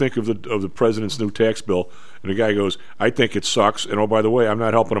 "What do you think of the president's new tax bill?" And the guy goes, "I think it sucks, and oh, by the way, I'm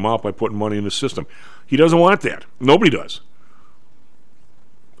not helping him out by putting money in the system." He doesn't want that. Nobody does.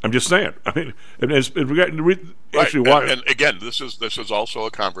 I'm just saying. I mean, and again, this is also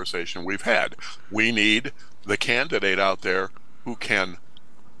a conversation we've had. We need the candidate out there who can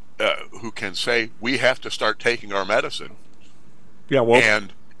say we have to start taking our medicine Yeah, well,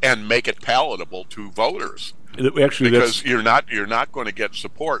 and make it palatable to voters. Actually, because you're not going to get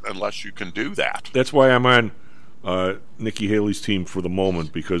support unless you can do that. That's why I'm on Nikki Haley's team for the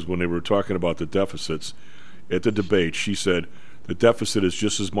moment, because when they were talking about the deficits at the debate, she said the deficit is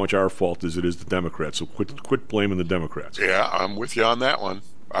just as much our fault as it is the Democrats. So quit blaming the Democrats. Yeah, I'm with you on that one.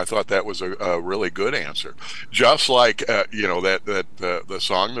 I thought that was a really good answer. Just like the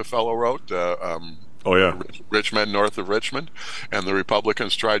song the fellow wrote. Oh yeah, Rich Men North of Richmond, and the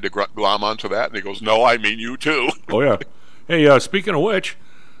Republicans tried to glom onto that, and he goes, "No, I mean you too." Oh yeah. Hey, speaking of which,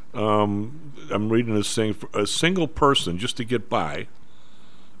 I'm reading this thing for a single person just to get by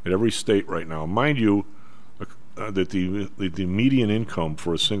in every state right now. Mind you, that the median income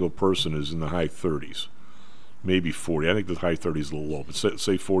for a single person is in the high 30s, maybe 40. I think the high 30s is a little low, but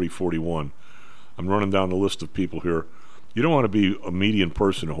say 40, 41. I'm running down the list of people here. You don't want to be a median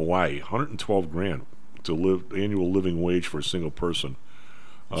person in Hawaii. $112,000 to live, annual living wage for a single person.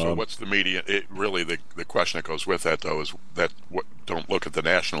 So what's the median? Really, the question that goes with that, though, is that don't look at the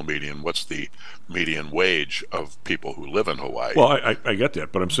national median. What's the median wage of people who live in Hawaii? Well, I get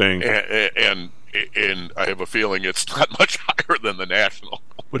that, but I'm saying... And I have a feeling it's not much higher than the national.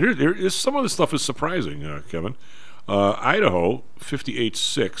 But here is some of the stuff is surprising, Kevin. Idaho,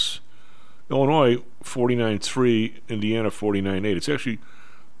 58.6. Illinois, 49.3. Indiana, 49.8. It's actually...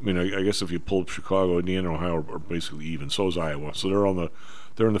 I mean, I guess if you pull up Chicago, Indiana, and Ohio are basically even. So is Iowa. So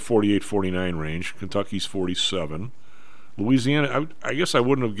they're in the 48, 49 range. Kentucky's 47. Louisiana, I guess I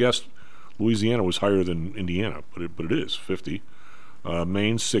wouldn't have guessed Louisiana was higher than Indiana, but it is 50.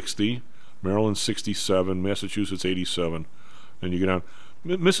 Maine 60. Maryland 67. Massachusetts 87. Then you get down.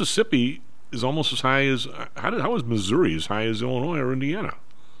 Mississippi is almost as high as how is Missouri as high as Illinois or Indiana?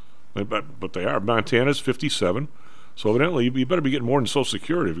 But they are. Montana's 57. So evidently, you better be getting more than Social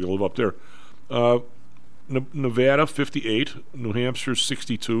Security if you live up there. Nevada, 58. New Hampshire,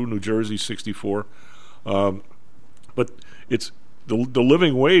 62. New Jersey, 64. But it's the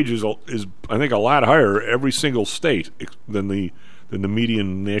living wage is I think a lot higher every single state than the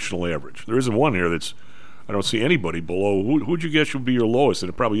median national average. There isn't one here that's I don't see anybody below. Who'd you guess would be your lowest? And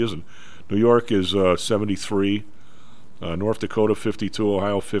it probably isn't. New York is 73. North Dakota 52.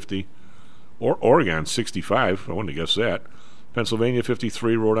 Ohio 50. Oregon 65. I wouldn't have guessed that. Pennsylvania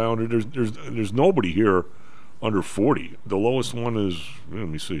 53. Rhode Island. There's nobody here under 40. The lowest one is let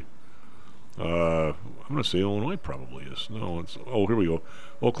me see. I'm going to say Illinois probably is. No, here we go.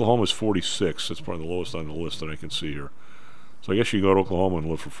 Oklahoma's 46. That's probably the lowest on the list that I can see here. So I guess you go to Oklahoma and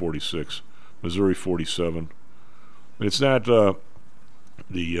live for 46. Missouri 47. And it's not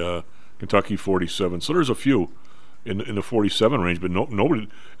the Kentucky 47. So there's a few in the 47 range, but nobody.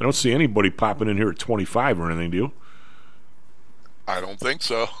 I don't see anybody popping in here at 25 or anything. Do you? I don't think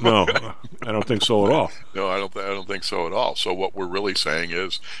so. No, I don't think so at all. No, I don't think so at all. So what we're really saying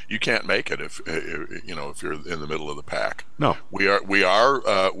is you can't make it if you're in the middle of the pack. No, we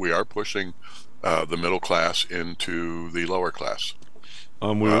are pushing the middle class into the lower class.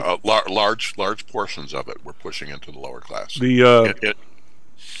 Large portions of it we're pushing into the lower class.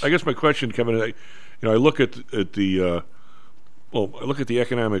 I guess my question, Kevin, I look at the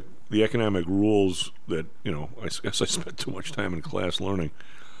economic rules that I guess I spent too much time in class learning.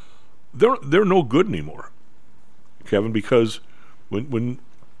 They're no good anymore, Kevin, because when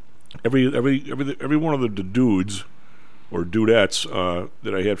every one of the dudes or dudettes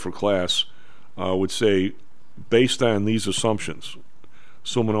that I had for class would say, based on these assumptions,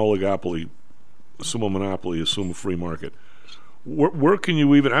 assume an oligopoly, assume a monopoly, assume a free market. Where can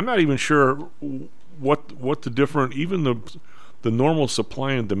you even? I'm not even sure what the different, even the normal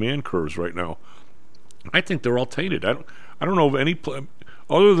supply and demand curves right now. I think they're all tainted. I don't know of any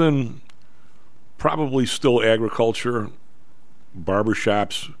other than probably still agriculture,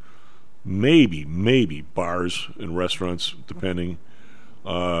 barbershops, maybe bars and restaurants, depending.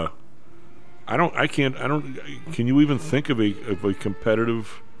 Can you even think of a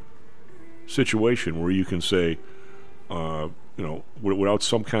competitive situation where you can say, without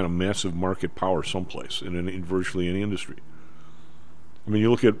some kind of massive market power someplace in virtually any industry? I mean,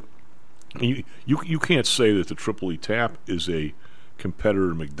 you look at you can't say that the Tripoli Tap is a competitor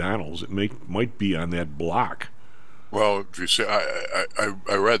to McDonald's. It might be on that block. Well, if you say,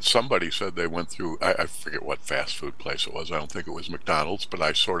 I read somebody said they went through, I forget what fast food place it was. I don't think it was McDonald's, but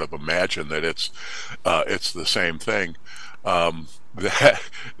I sort of imagine that it's the same thing.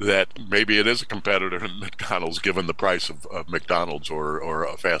 That maybe it is a competitor to McDonald's, given the price of McDonald's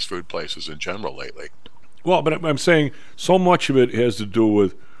or fast food places in general lately. Well, but I'm saying so much of it has to do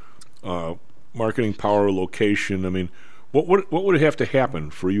with marketing power, location. I mean, what would have to happen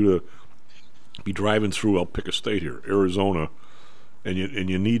for you to be driving through, I'll pick a state here, Arizona, and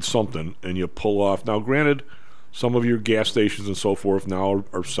you need something, and you pull off. Now, granted, some of your gas stations and so forth now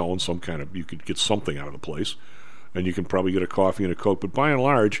are selling some kind of, you could get something out of the place, and you can probably get a coffee and a Coke. But by and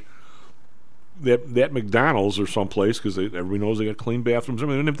large, that McDonald's or someplace, because everybody knows they got clean bathrooms,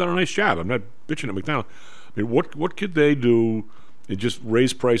 and they've done a nice job. I'm not bitching at McDonald's. I mean, what could they do and just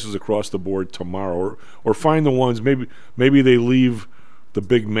raise prices across the board tomorrow, or find the ones, maybe they leave the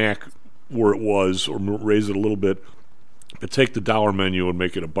Big Mac where it was, or raise it a little bit, but take the dollar menu and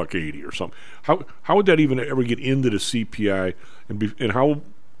make it $1.80 or something. How would that even ever get into the CPI? And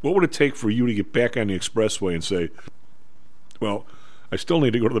what would it take for you to get back on the expressway and say, well, I still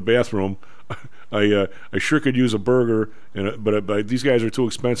need to go to the bathroom. I sure could use a burger, but these guys are too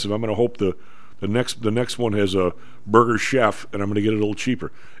expensive. I'm going to hope the next one has a burger chef, and I'm going to get it a little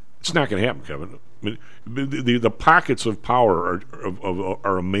cheaper. It's not going to happen, Kevin. I mean, the pockets of power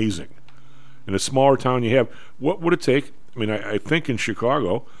are amazing. In a smaller town, you have, what would it take? I mean, I think in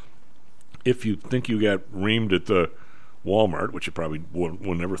Chicago, if you think you got reamed at the Walmart, which you probably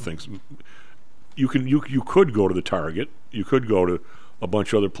one never thinks, you could go to the Target, you could go to a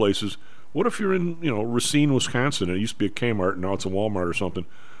bunch of other places. What if you're in Racine, Wisconsin, and it used to be a Kmart, and now it's a Walmart or something?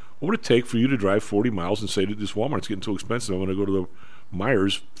 What would it take for you to drive 40 miles and say that this Walmart's getting too expensive, I'm going to go to the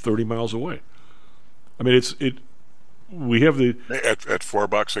Myers 30 miles away? I mean, we have the at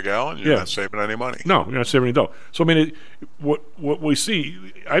 $4 a gallon. You're not saving any money. No, you're not saving any dough. So I mean, what we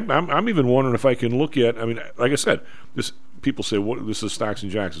see, I'm even wondering if I can look at. I mean, like I said, people say this is Stocks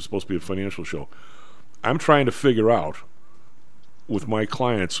and Jocks. It's supposed to be a financial show. I'm trying to figure out with my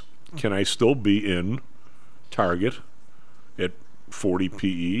clients, can I still be in Target at 40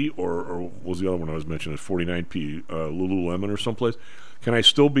 PE, or what was the other one I was mentioning at 49 PE, Lululemon or someplace? Can I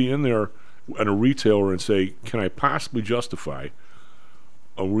still be in there at a retailer and say, can I possibly justify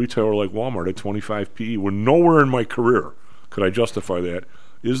a retailer like Walmart at 25 PE? When nowhere in my career could I justify that.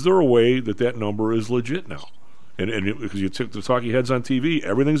 Is there a way that number is legit now? And because you took the talking heads on TV,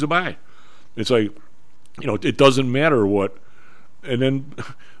 everything's a buy. It's like, it doesn't matter what. And then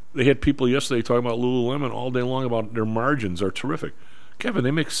they had people yesterday talking about Lululemon all day long about their margins are terrific. Kevin,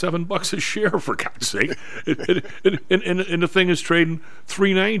 they make $7 a share, for God's sake, and the thing is trading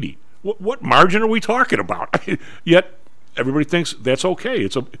 $3.90. What margin are we talking about? Yet everybody thinks that's okay.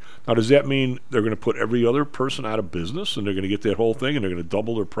 Now, does that mean they're going to put every other person out of business, and they're going to get that whole thing, and they're going to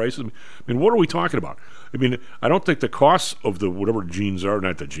double their prices? I mean, what are we talking about? I mean, I don't think the costs of the whatever jeans are,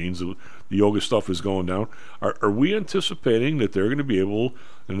 not the jeans, the yoga stuff is going down. Are we anticipating that they're going to be able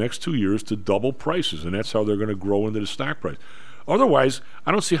in the next 2 years to double prices, and that's how they're going to grow into the stock price? Otherwise,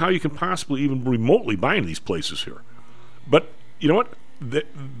 I don't see how you can possibly even remotely buy in these places here. But you know what?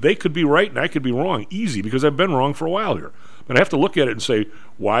 They could be right and I could be wrong, easy, because I've been wrong for a while here. But I have to look at it and say,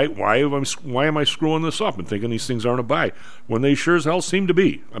 why am I screwing this up and thinking these things aren't a buy when they sure as hell seem to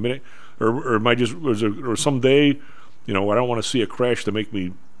be? I mean, or am I just, or someday, I don't want to see a crash to make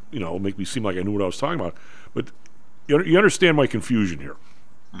me seem like I knew what I was talking about. But you understand my confusion here.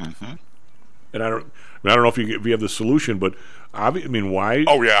 Mm-hmm. And I don't know if you have the solution, but why?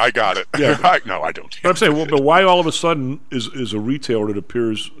 Oh yeah, I got it. Yeah, no, I don't. But I'm saying, but why all of a sudden is a retailer that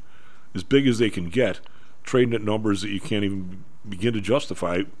appears as big as they can get trading at numbers that you can't even begin to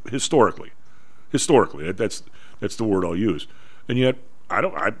justify historically? Historically, that's the word I'll use. And yet,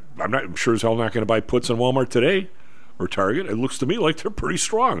 I'm sure as hell not going to buy puts on Walmart today or Target. It looks to me like they're pretty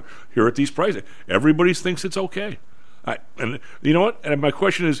strong here at these prices. Everybody thinks it's okay. And you know what? And my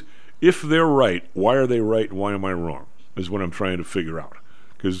question is, if they're right, why are they right and why am I wrong, is what I'm trying to figure out.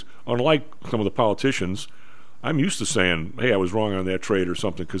 Because unlike some of the politicians, I'm used to saying, hey, I was wrong on that trade or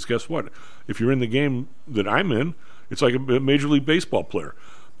something, because guess what? If you're in the game that I'm in, it's like a Major League Baseball player.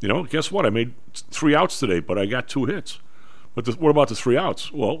 Guess what? I made 3 outs today, but I got 2 hits. But what about the 3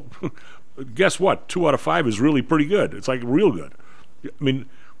 outs? Well, guess what? 2 out of 5 is really pretty good. It's like real good. I mean,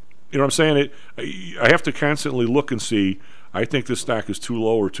 you know what I'm saying? I have to constantly look and see, I think this stock is too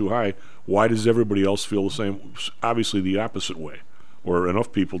low or too high. Why does everybody else feel the same? Obviously the opposite way, or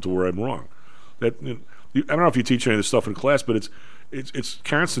enough people to where I'm wrong. I don't know if you teach any of this stuff in class, but it's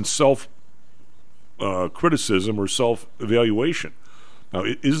constant self criticism or self evaluation. Now,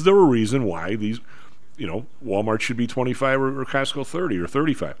 is there a reason why these, Walmart should be 25 or Costco 30 or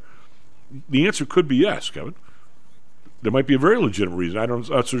 35? The answer could be yes, Kevin. There might be a very legitimate reason. I'm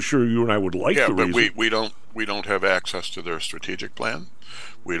not so sure you and I would like the reason. Yeah, but we don't have access to their strategic plan.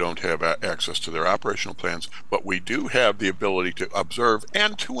 We don't have access to their operational plans, but we do have the ability to observe,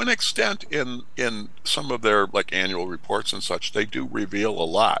 and to an extent in some of their annual reports and such, they do reveal a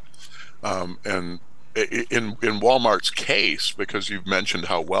lot. And in Walmart's case, because you've mentioned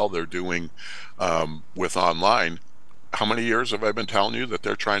how well they're doing with online, how many years have I been telling you that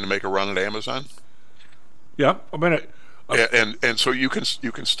they're trying to make a run at Amazon? Yeah, I mean, and so you can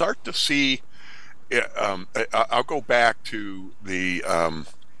start to see. I'll go back to the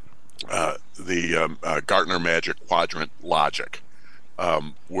Gartner Magic Quadrant logic,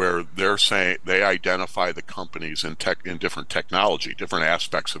 where they're saying they identify the companies in different technology, different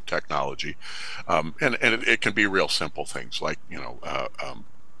aspects of technology, and it can be real simple things like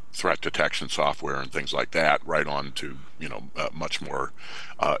threat detection software and things like that, right on to much more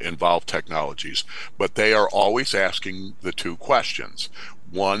involved technologies. But they are always asking the two questions.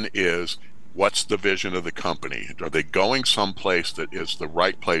 One is, what's the vision of the company? Are they going someplace that is the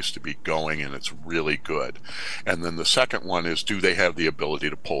right place to be going and it's really good? And then the second one is, do they have the ability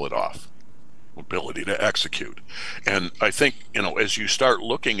to pull it off? Ability to execute. And I think, as you start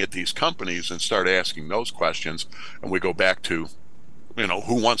looking at these companies and start asking those questions, and we go back to,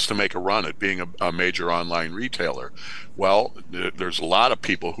 who wants to make a run at being a major online retailer? Well, there's a lot of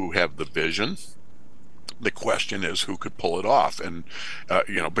people who have the vision. The question is, who could pull it off? And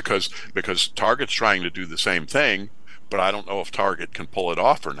because Target's trying to do the same thing, but I don't know if Target can pull it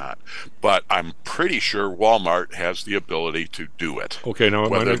off or not. But I'm pretty sure Walmart has the ability to do it. Okay, now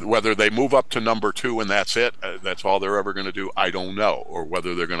whether they move up to number 2 and that's it, that's all they're ever going to do, I don't know. Or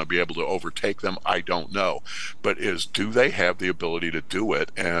whether they're going to be able to overtake them, I don't know. But do they have the ability to do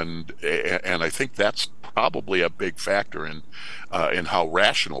it? And I think that's probably a big factor in how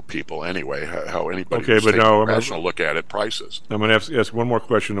rational people, anyway, how anybody who's taking a rational look at it prices. I'm going to ask one more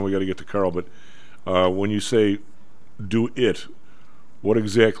question, and we got to get to Carl. But when you say do it, what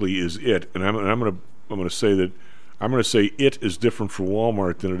exactly is it? And I'm going to say that it is different for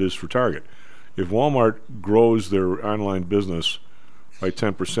Walmart than it is for Target. If Walmart grows their online business by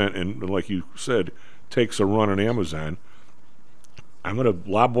 10% and, like you said, takes a run on Amazon, I'm going to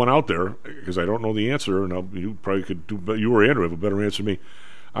lob one out there because I don't know the answer, and you probably could do. But you or Andrew have a better answer than me.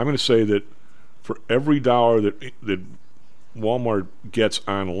 I'm going to say that for every dollar that Walmart gets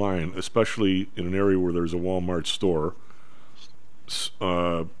online, especially in an area where there's a Walmart store,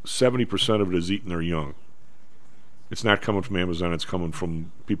 70% of it is eaten there young. It's not coming from Amazon. It's coming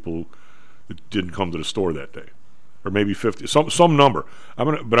from people that didn't come to the store that day, or maybe 50, some number.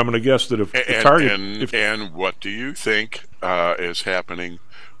 I'm gonna guess that if Target. And what do you think is happening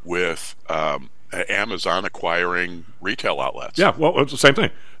with Amazon acquiring retail outlets? Yeah, well, it's the same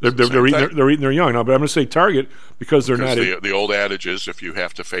thing. They're eating their young now. But I'm going to say Target because they're not. The old adage is, if you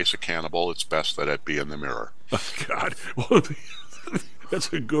have to face a cannibal, it's best that it be in the mirror. Oh, God, well,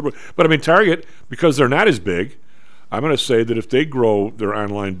 that's a good one. But I mean, Target, because they're not as big, I'm going to say that if they grow their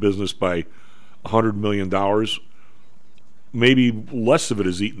online business by $100 million, maybe less of it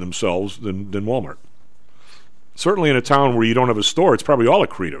is eating themselves than Walmart. Certainly in a town where you don't have a store, it's probably all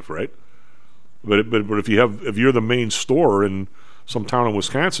accretive, right? But if you're the main store in some town in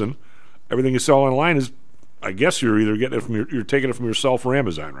Wisconsin, everything you sell online is, I guess you're either getting it from you're taking it from yourself or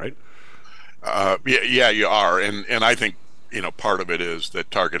Amazon, right? Yeah, you are, and I think part of it is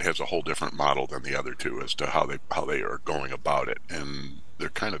that Target has a whole different model than the other two as to how they are going about it, and they're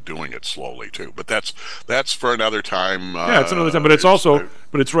kind of doing it slowly too. But that's for another time. Yeah, it's another time.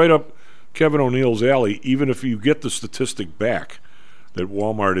 But it's right up Kevin O'Neill's alley. Even if you get the statistic back that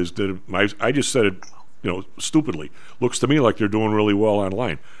Walmart is, I just said it, stupidly. Looks to me like they're doing really well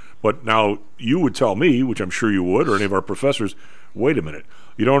online. But now you would tell me, which I'm sure you would, or any of our professors, wait a minute.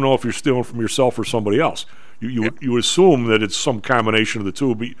 You don't know if you're stealing from yourself or somebody else. You assume that it's some combination of the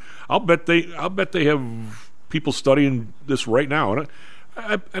two. But I'll bet they have people studying this right now, and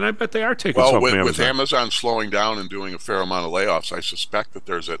I bet they are taking something from Amazon. With Amazon slowing down and doing a fair amount of layoffs, I suspect that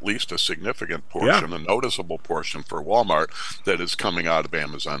there's at least a significant portion, a noticeable portion for Walmart that is coming out of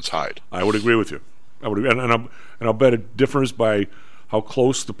Amazon's hide. I would agree with you. And I'll bet it differs by how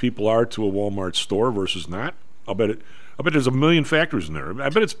close the people are to a Walmart store versus not. I bet there's a million factors in there. I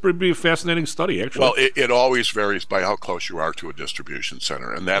bet it'd be a fascinating study, actually. Well, it always varies by how close you are to a distribution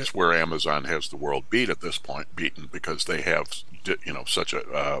center, and that's where Amazon has the world beaten because they have such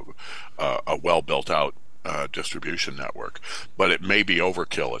a well built out distribution network. But it may be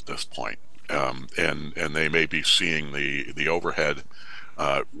overkill at this point, and they may be seeing the overhead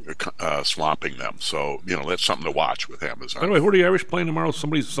swamping them. So that's something to watch with Amazon. By the way, who are the Irish playing tomorrow?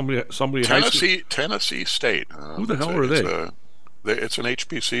 Somebody. Tennessee State. Who the hell are they? It's an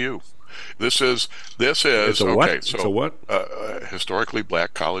HBCU. This is It's a okay. what? So It's a what? Historically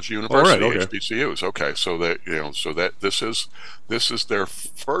black college university, okay. HBCUs. Okay, so that this is their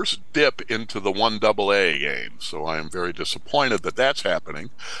first dip into the 1AA game. So I am very disappointed that that's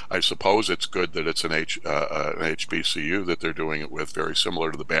happening. I suppose it's good that it's an HBCU that they're doing it with, very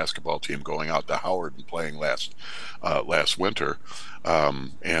similar to the basketball team going out to Howard and playing last winter.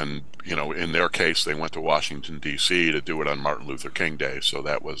 And in their case, they went to Washington D.C. to do it on Martin Luther King Day. So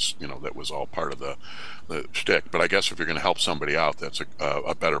that was all part of the shtick. But I guess if you're going to help somebody out, that's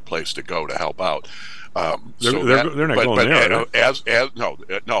a better place to go to help out. They're not going there.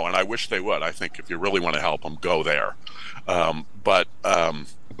 Right? No, and I wish they would. I think if you really want to help them, go there. But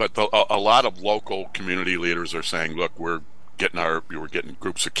a lot of local community leaders are saying, look, we're getting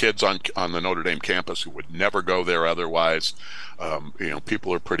groups of kids on the Notre Dame campus who would never go there otherwise.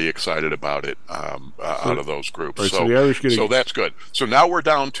 People are pretty excited about it out of those groups. Right, so the Irish so that's good. So now we're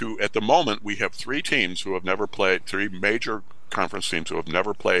down to, at the moment, we have three teams who have never played, three major conference teams who have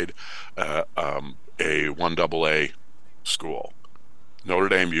never played a 1AA school. Notre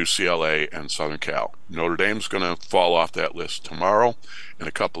Dame, UCLA, and Southern Cal. Notre Dame's going to fall off that list tomorrow. In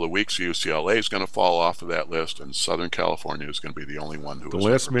a couple of weeks, UCLA is going to fall off of that list, and Southern California is going to be the only one who the has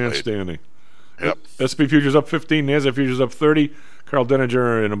last never man played. standing. Yep. SP futures up 15, NASDAQ futures up 30. Carl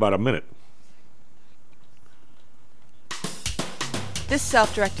Denninger in about a minute. This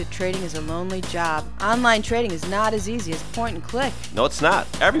self-directed trading is a lonely job. Online trading is not as easy as point and click. No, it's not.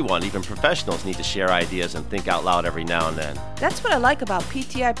 Everyone, even professionals, need to share ideas and think out loud every now and then. That's what I like about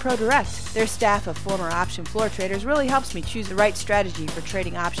PTI Pro Direct. Their staff of former option floor traders really helps me choose the right strategy for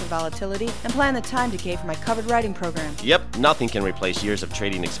trading option volatility and plan the time decay for my covered writing program. Yep, nothing can replace years of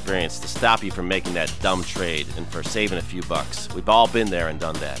trading experience to stop you from making that dumb trade and for saving a few bucks. We've all been there and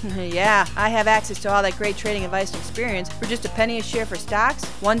done that. Yeah, I have access to all that great trading advice and experience for just a penny a share for stocks,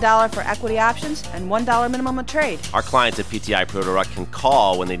 $1 for equity options, and $1 minimum a trade. Our clients at PTI Pro Direct can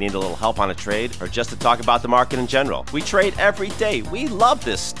call when they need a little help on a trade or just to talk about the market in general. We trade every day. We love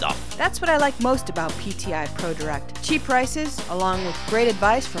this stuff. That's what I like most about PTI Pro Direct. Cheap prices, along with great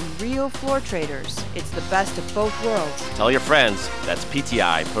advice from real floor traders. It's the best of both worlds. Tell your friends. That's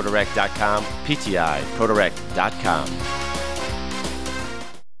PTIProDirect.com, PTIProDirect.com.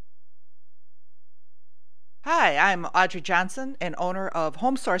 Hi, I'm Audrey Johnson, an owner of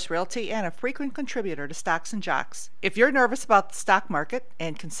HomeSource Realty and a frequent contributor to Stocks and Jocks. If you're nervous about the stock market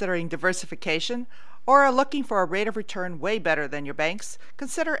and considering diversification, or are looking for a rate of return way better than your banks,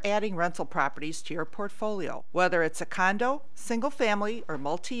 consider adding rental properties to your portfolio. Whether it's a condo, single family, or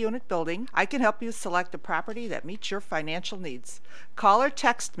multi-unit building, I can help you select a property that meets your financial needs. Call or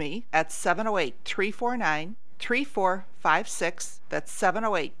text me at 708-349-3456. That's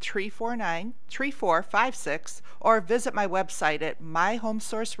 708-349-3456, or visit my website at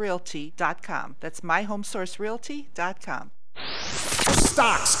myhomesourcerealty.com. That's myhomesourcerealty.com.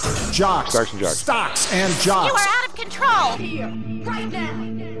 Stocks, jocks, Stocks and jocks. Stocks and jocks. You are out of control. Here, right now,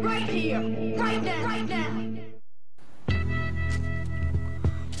 right here, right now, right now.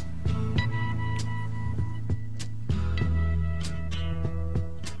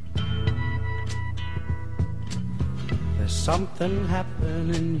 There's something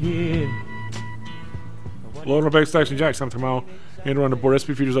happening here. Lower Bank Stocks and Jocks. I'm tomorrow. And on the board,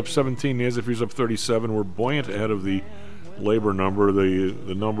 SP futures up 17, NASDAQ futures up 37. We're buoyant ahead of the labor number.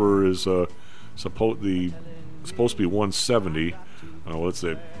 The number is supposed to be 170. What's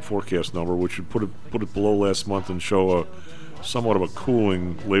that forecast number, which should put it below last month and show somewhat of a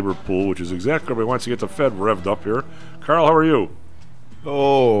cooling labor pool, which is exactly what he wants to get the Fed revved up here. Carl, how are you?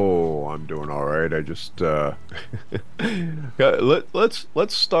 Oh, I'm doing all right. I just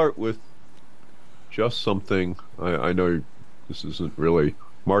let's start with just something. I know this isn't really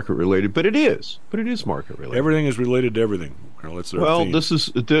market related, but it is. But it is market related. Everything is related to everything. Carl, that's their theme. This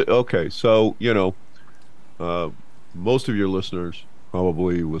is okay. So most of your listeners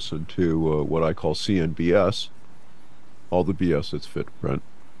probably listen to what I call CNBS, all the BS that's fit, Brent,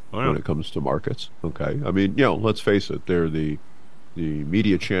 when it comes to markets. Okay, I mean, let's face it, they're the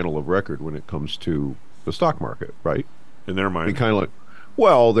media channel of record when it comes to the stock market, right? In their mind, kind of like,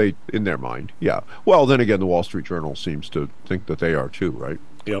 in their mind, yeah. Well, then again, the Wall Street Journal seems to think that they are too, right?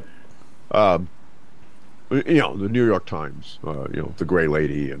 Yep. The New York Times, the Gray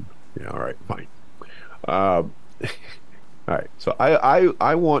Lady, and all right, fine. All right, so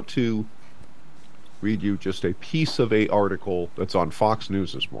I want to read you just a piece of a article that's on Fox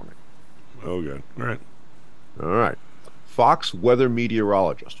News this morning. Oh, good. All right. Fox weather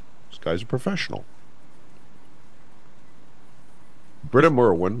meteorologist. This guy's a professional. Britta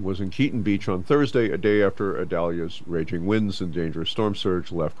Merwin was in Keaton Beach on Thursday, a day after Idalia's raging winds and dangerous storm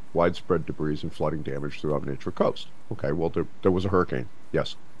surge left widespread debris and flooding damage throughout Nature Coast. Okay, well, there was a hurricane,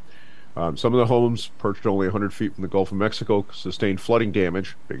 yes. Some of the homes, perched only 100 feet from the Gulf of Mexico, sustained flooding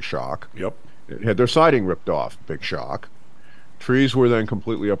damage, big shock. Yep. It had their siding ripped off, big shock. Trees were then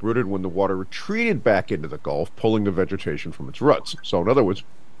completely uprooted when the water retreated back into the Gulf, pulling the vegetation from its roots. So in other words,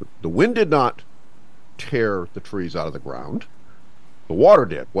 the wind did not tear the trees out of the ground. The water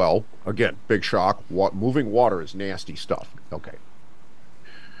did. Well, again, big shock. Moving water is nasty stuff. Okay.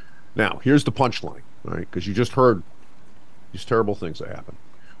 Now, here's the punchline, all right? Because you just heard these terrible things that happened.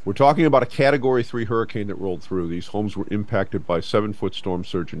 We're talking about a Category 3 hurricane that rolled through. These homes were impacted by 7-foot storm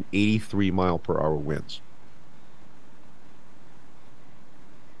surge and 83-mile-per-hour winds.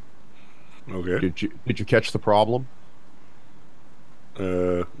 Okay. Did you catch the problem?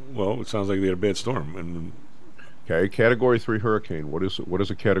 Well, it sounds like they had a bad storm. And okay, Category 3 hurricane. What is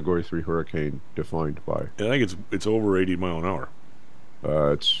a Category 3 hurricane defined by? I think it's over 80 mile an hour.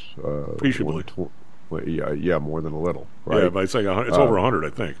 It's appreciably. Yeah, more than a little. Right? Yeah, but it's like it's over 100, I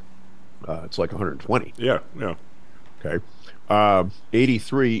think. It's like 120. Yeah. Okay.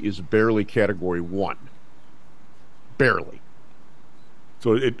 83 is barely Category 1. Barely.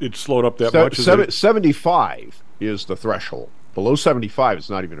 So it slowed up that much? 75 is the threshold. Below 75 is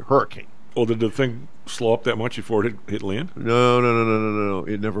not even a hurricane. Oh, did the thing slow up that much before it hit land? No.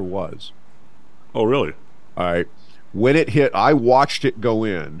 It never was. Oh, really? All right. When it hit, I watched it go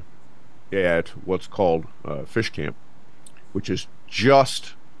in at what's called Fish Camp, which is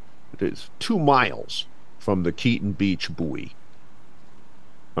it's 2 miles from the Keaton Beach buoy.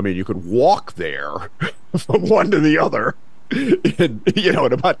 I mean, you could walk there from one to the other in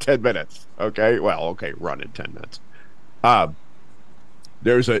about 10 minutes. Okay, run in 10 minutes.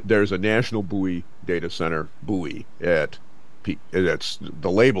 There's a National Buoy Data Center buoy at the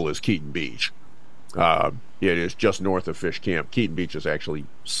label is Keaton Beach. It is just north of Fish Camp. Keaton Beach is actually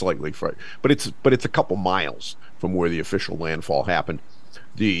slightly further, but it's a couple miles from where the official landfall happened.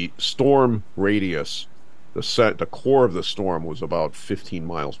 The storm radius, the core of the storm was about 15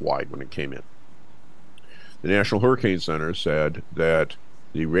 miles wide when it came in. The National Hurricane Center said that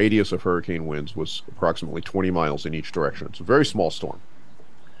the radius of hurricane winds was approximately 20 miles in each direction. It's a very small storm.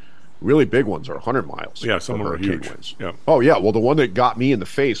 Really big ones are 100 miles. Yeah, some are huge. Winds. Yeah. Oh, yeah. Well, the one that got me in the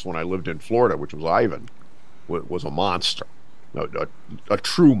face when I lived in Florida, which was Ivan, was a monster. A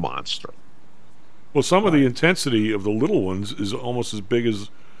true monster. Well, some of the intensity of the little ones is almost as big as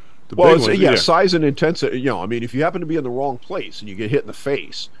the big ones. Yeah, size and intensity. I mean, if you happen to be in the wrong place and you get hit in the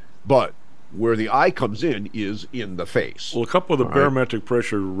face, but where the eye comes in is in the face. Well, a couple of the barometric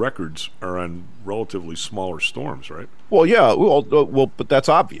pressure records are on relatively smaller storms, right? Well, yeah. Well, but that's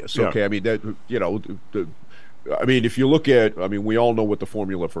obvious. Yeah. Okay, I mean that. I mean, if you look at, we all know what the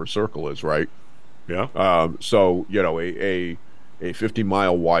formula for a circle is, right? Yeah. So a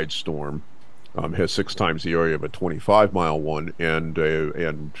 50-mile wide storm has 6 times the area of a 25-mile one, and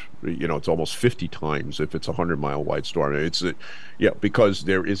it's almost 50 times if it's a 100-mile wide storm. Because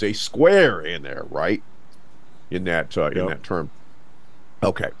there is a square in there, right? In that term.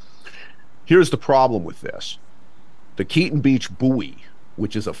 Okay. Here's the problem with this: the Keaton Beach buoy,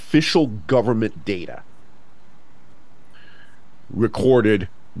 which is official government data, recorded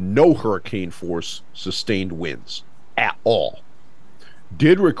no hurricane force sustained winds at all.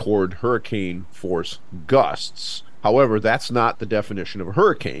 Did record hurricane force gusts. However, that's not the definition of a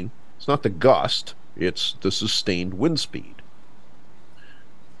hurricane. It's not the gust, it's the sustained wind speed.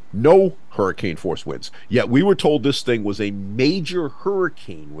 No hurricane force winds. Yet we were told this thing was a major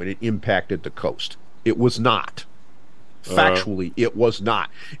hurricane when it impacted the coast. It was not. Factually, it was not.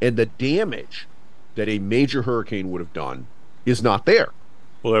 And the damage that a major hurricane would have done is not there.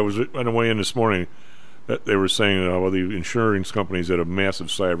 Well, that was on the way in this morning. That they were saying the insurance companies had a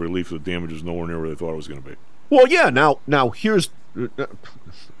massive sigh of relief that the damage is nowhere near where they thought it was going to be. Well, yeah. Now here's.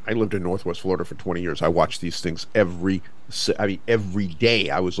 I lived in Northwest Florida for 20 years. I watched these things every day.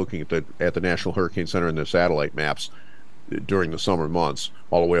 I was looking at the National Hurricane Center and their satellite maps during the summer months,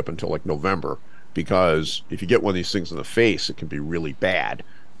 all the way up until like November. Because if you get one of these things in the face, it can be really bad.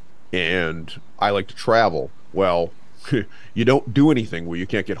 And I like to travel. Well, you don't do anything where you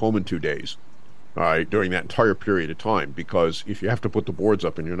can't get home in 2 days. All right, during that entire period of time, because if you have to put the boards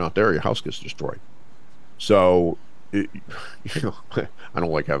up and you're not there, your house gets destroyed. So, I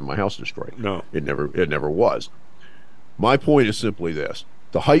don't like having my house destroyed. No, it never was. My point is simply this: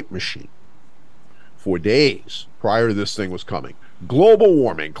 the hype machine, for days prior to this thing was coming, global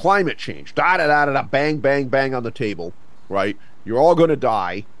warming, climate change, bang, bang, bang on the table, right? You're all going to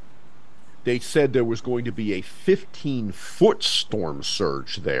die. they said there was going to be a 15-foot storm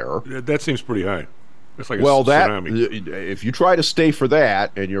surge there. That seems pretty high. It's like Well, a that tsunami. if you try to stay for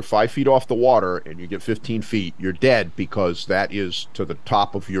that and you're 5 feet off the water and you get 15 feet, you're dead because that is to the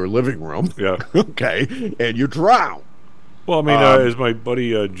top of your living room. Yeah. Okay, and you drown. Well, I mean, as my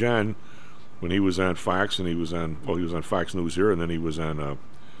buddy John, when he was on Fox and he was on Fox News here, and then he was on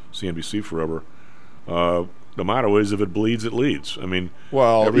CNBC forever. The motto is, if it bleeds, it leads. I mean,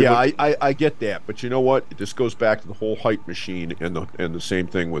 Well, yeah, I get that, but you know what? This goes back to the whole hype machine and the same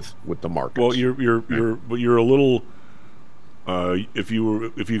thing with the markets. Well, you're a little. If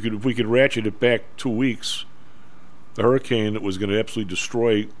we could ratchet it back 2 weeks, the hurricane that was going to absolutely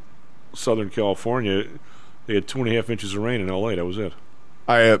destroy Southern California, they had 2.5 inches of rain in LA. That was it.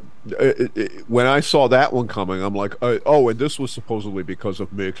 When I saw that one coming, I'm like, oh, and this was supposedly because of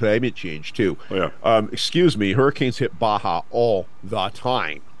climate change too. Oh, yeah. Excuse me, hurricanes hit Baja all the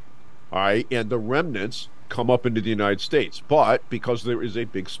time, all right, and the remnants come up into the United States. But because there is a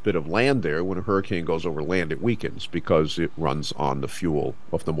big spit of land there, when a hurricane goes over land, it weakens because it runs on the fuel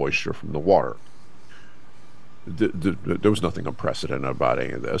of the moisture from the water. There was nothing unprecedented about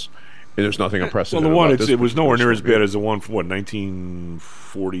any of this. And there's nothing unprecedented. Well, the one, about it was nowhere near as bad here. as the one from,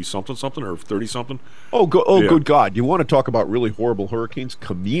 1940 something or 30 something? Oh, good God. You want to talk about really horrible hurricanes?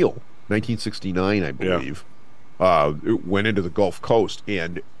 Camille, 1969, I believe, it went into the Gulf Coast,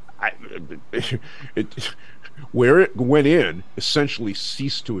 and where it went in essentially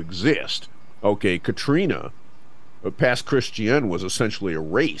ceased to exist. Okay, Katrina, past Christian, was essentially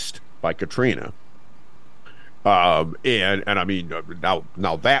erased by Katrina. And I mean,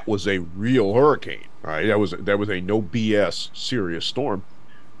 now that was a real hurricane, right? That was a no BS serious storm.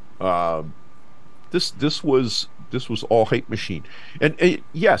 This was all hype machine, and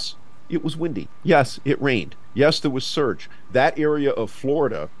yes, it was windy. Yes, it rained. Yes, there was surge. That area of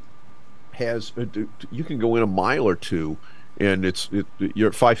Florida has you can go in a mile or two, and you're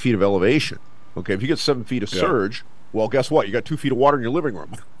at 5 feet of elevation. Okay, if you get 7 feet of surge, well, guess what? You got 2 feet of water in your living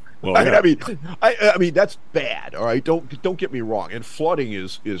room. Well, I mean that's bad. All right, don't get me wrong. And flooding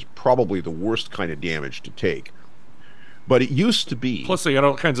is probably the worst kind of damage to take. But it used to be. Plus, they got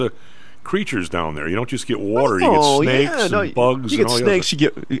all kinds of creatures down there. You don't just get water; you get snakes and bugs. You get and all snakes. You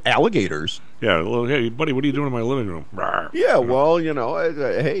get alligators. Yeah. Well, hey, buddy, what are you doing in my living room? Yeah. Well,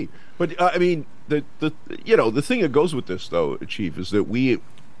 hey, but I mean the thing that goes with this though, Chief, is that we.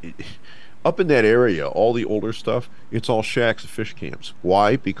 Up in that area, all the older stuff, it's all shacks and fish camps.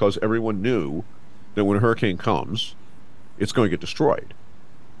 Why? Because everyone knew that when a hurricane comes, it's going to get destroyed.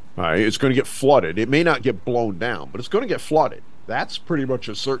 All right? It's going to get flooded. It may not get blown down, but it's going to get flooded. That's pretty much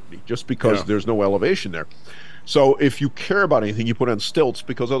a certainty, just because there's no elevation there. So if you care about anything, you put on stilts,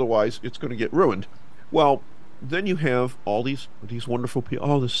 because otherwise it's going to get ruined. Well, then you have all these wonderful people.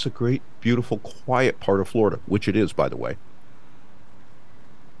 Oh, this is a great, beautiful, quiet part of Florida, which it is, by the way.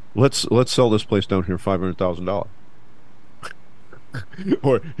 Let's sell this place down here $500,000.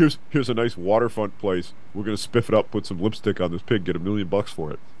 Or here's a nice waterfront place. We're gonna spiff it up, put some lipstick on this pig, get $1 million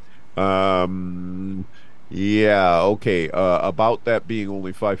for it. Yeah, okay. About that being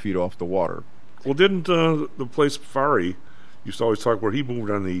only 5 feet off the water. Well, didn't the place Fari used to always talk where he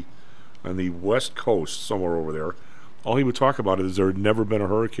moved on the west coast somewhere over there? All he would talk about is there had never been a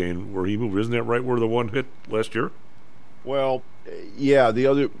hurricane where he moved. Isn't that right where the one hit last year? Well, yeah. The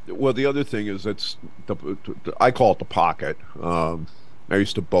other thing is I call it the pocket. I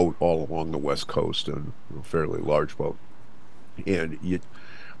used to boat all along the West Coast, and a fairly large boat, and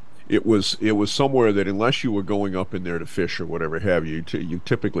it was somewhere that unless you were going up in there to fish or whatever have you, you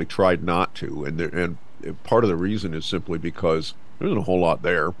typically tried not to, and part of the reason is simply because there isn't a whole lot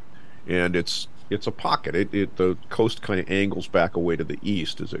there, and it's a pocket. The coast kind of angles back away to the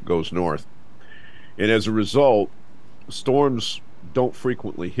east as it goes north, and as a result, storms don't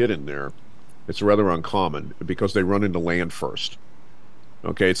frequently hit in there. It's rather uncommon because they run into land first.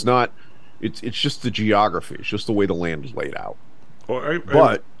 Okay, it's just the geography. It's just the way the land is laid out. Well,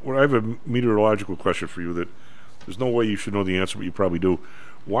 I have a meteorological question for you that there's no way you should know the answer, but you probably do.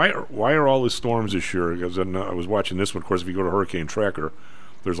 Why are all the storms this year? Because I was watching this one. Of course, if you go to Hurricane Tracker,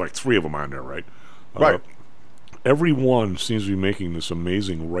 there's like 3 of them on there, right? Right. Every one seems to be making this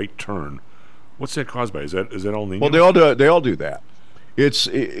amazing right turn. What's that caused by? Is that El Nino? Well, they all do that. It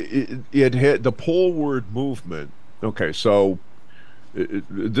hit the poleward movement. Okay, so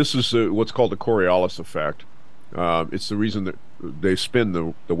this is what's called the Coriolis effect. It's the reason that they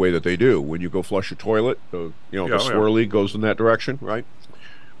spin the way that they do. When you go flush your toilet, the swirly goes in that direction, right?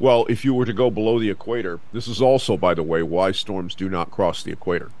 Well, if you were to go below the equator, this is also, by the way, why storms do not cross the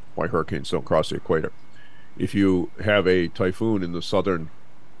equator, why hurricanes don't cross the equator. If you have a typhoon in the southern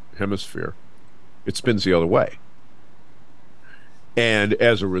hemisphere, it spins the other way. And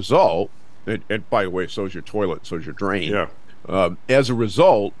as a result, and by the way, so is your toilet, so is your drain. Yeah. As a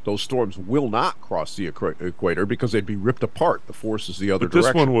result, those storms will not cross the equator because they'd be ripped apart. The force is the other But this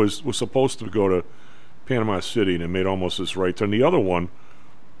direction. one was supposed to go to Panama City, and it made almost this right turn. The other one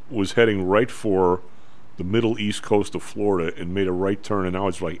was heading right for the middle east coast of Florida and made a right turn, and now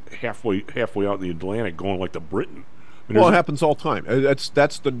it's like halfway out in the Atlantic, going like to Britain. I mean, Well, it happens all the time.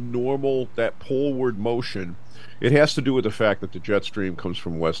 That's the normal, that poleward motion. It has to do with the fact that the jet stream comes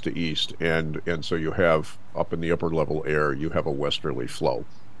from west to east, and so you have, up in the upper level air, you have a westerly flow.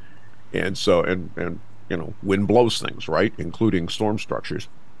 And so, and you know, wind blows things, right, including storm structures.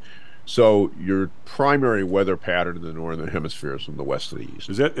 So your primary weather pattern in the northern hemisphere is from the west to the east.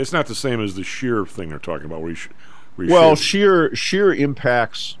 Is that, it's not the same as the shear thing they're talking about, where you Well, shear. shear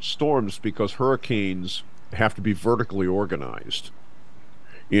impacts storms because hurricanes have to be vertically organized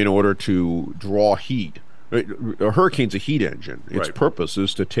in order to draw heat. A hurricane's a heat engine. Its Right. purpose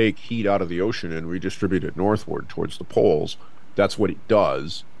is to take heat out of the ocean and redistribute it northward towards the poles. That's what it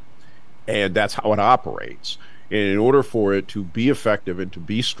does, and that's how it operates. And in order for it to be effective and to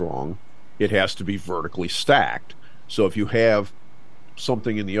be strong, it has to be vertically stacked. So if you have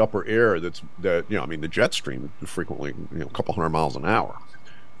something in the upper air the jet stream frequently, a couple hundred miles an hour.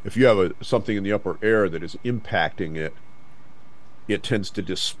 If you have something in the upper air that is impacting it, it tends to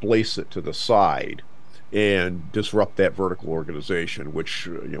displace it to the side and disrupt that vertical organization, which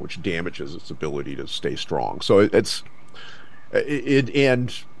damages its ability to stay strong. So if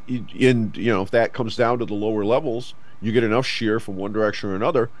that comes down to the lower levels, you get enough shear from one direction or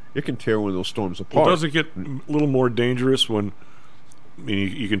another, it can tear one of those storms apart. Well, does it get a little more dangerous when, I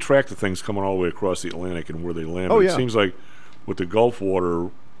mean, you can track the things coming all the way across the Atlantic and where they land. Oh, But yeah. It seems like with the Gulf water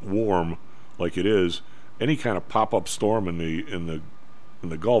warm like it is, any kind of pop-up storm in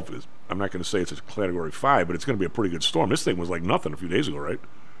the Gulf is, I'm not going to say it's a Category 5, but it's going to be a pretty good storm. This thing was like nothing a few days ago, right?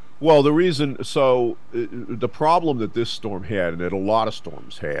 Well, the problem that this storm had, and that a lot of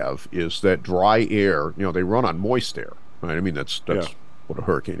storms have, is that dry air, they run on moist air, right? I mean, that's Yeah. what a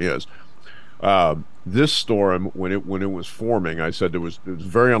hurricane is. This storm, when it was forming, I said it was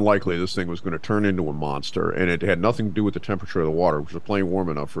very unlikely this thing was going to turn into a monster, and it had nothing to do with the temperature of the water, which was plenty warm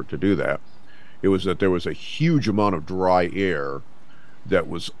enough for it to do that. It was that there was a huge amount of dry air that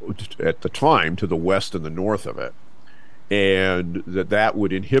was, at the time, to the west and the north of it, and that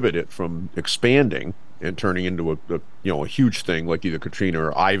would inhibit it from expanding and turning into a huge thing like either Katrina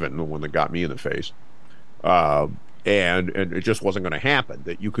or Ivan, the one that got me in the face. And it just wasn't going to happen.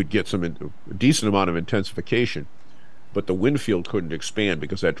 That you could get a decent amount of intensification, but the wind field couldn't expand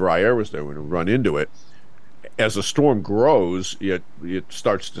because that dry air was there when it would run into it. As the storm grows, it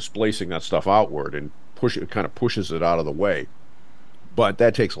starts displacing that stuff outward and it kind of pushes it out of the way. But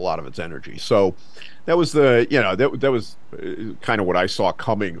that takes a lot of its energy. So that was that was kind of what I saw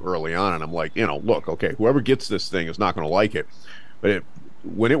coming early on, and I'm like, look, okay, whoever gets this thing is not going to like it. But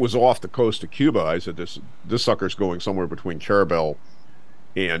when it was off the coast of Cuba, I said this sucker's going somewhere between Carabel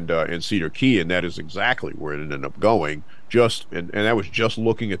and Cedar Key, and that is exactly where it ended up going. And that was just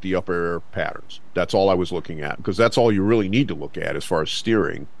looking at the upper air patterns. That's all I was looking at, because that's all you really need to look at as far as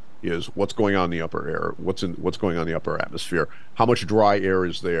steering, is what's going on in the upper air, what's going on in the upper atmosphere, how much dry air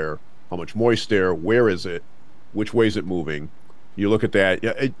is there, how much moist air, where is it, which way is it moving. You look at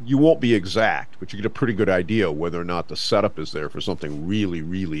that, you won't be exact, but you get a pretty good idea whether or not the setup is there for something really,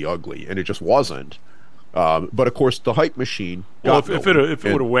 really ugly, and it just wasn't. But of course, the hype machine. Well, if it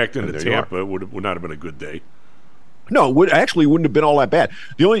would have whacked into there you are. Tampa, it would not have been a good day. No, it wouldn't have been all that bad.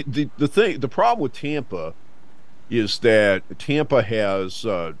 The problem with Tampa is that Tampa has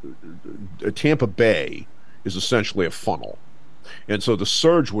Tampa Bay is essentially a funnel, and so the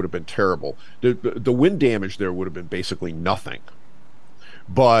surge would have been terrible. The wind damage there would have been basically nothing,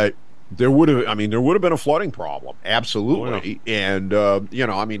 but there would have been a flooding problem, absolutely. Oh,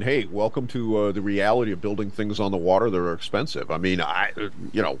 yeah. And hey, welcome to the reality of building things on the water that are expensive. Yeah.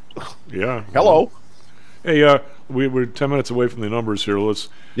 Hello. Hey, we're 10 minutes away from the numbers here. Let's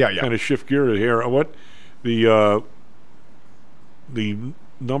kind of shift gear here. What the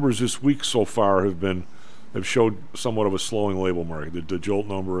numbers this week so far have showed somewhat of a slowing label market. The Jolt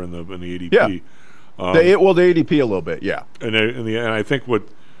number and the ADP. Yeah. The ADP a little bit, yeah. And I think what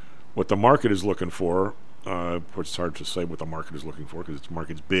the market is looking for, it's hard to say what the market is looking for because the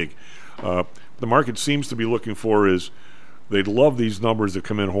market's big. The market seems to be looking for is they'd love these numbers that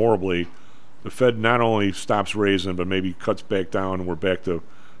come in horribly. The Fed not only stops raising, but maybe cuts back down, and we're back to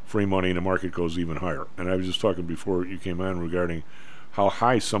free money, and the market goes even higher. And I was just talking before you came on regarding how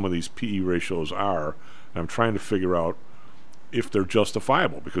high some of these PE ratios are. And I'm trying to figure out if they're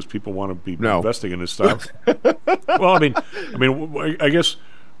justifiable, because people want to be No. investing in this stuff. Well, I guess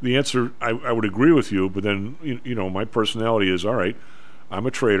the answer, I would agree with you, but then, you know, my personality is, all right, I'm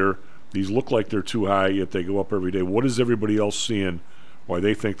a trader. These look like they're too high, yet they go up every day. What is everybody else seeing why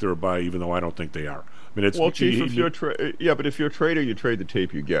they think they're a buy, even though I don't think they are? I mean, it's Well, Chief, if you're but if you're a trader, you trade the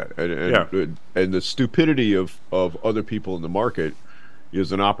tape you get, and the stupidity of other people in the market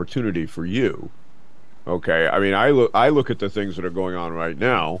is an opportunity for you. Okay, I mean, I look at the things that are going on right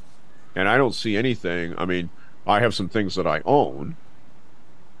now, and I don't see anything. I mean, I have some things that I own,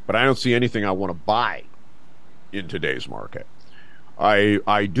 but I don't see anything I want to buy in today's market.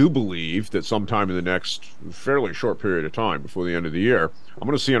 I do believe that sometime in the next fairly short period of time, before the end of the year, I'm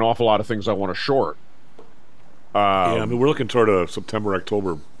going to see an awful lot of things I want to short. I mean, we're looking toward a September,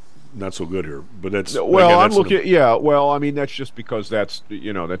 October, not so good here. But that's well, again, I'm looking. Yeah, well, I mean, that's just because that's,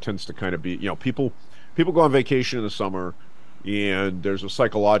 you know, that tends to kind of be, you know, people go on vacation in the summer, and there's a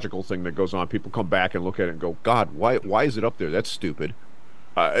psychological thing that goes on. People come back and look at it and go, God, why is it up there? That's stupid.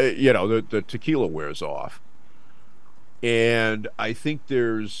 You know, the tequila wears off. And I think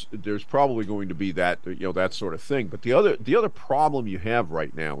there's probably going to be that, you know, that sort of thing. But the other problem you have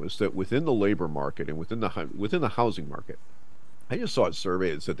right now is that within the labor market and within the housing market, I just saw a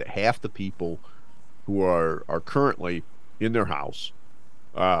survey that said that half the people who are currently in their house,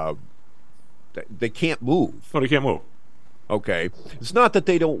 they can't move. No, they can't move. Okay, it's not that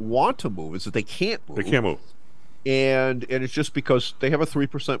they don't want to move; it's that they can't move. They can't move, and it's just because they have a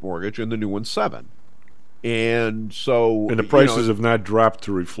 3% mortgage and the new one's 7%. And so, and the prices have not dropped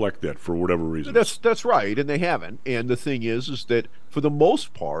to reflect that for whatever reason. That's right, and they haven't. And the thing is that for the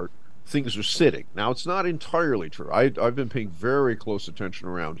most part, things are sitting. Now, it's not entirely true. I've been paying very close attention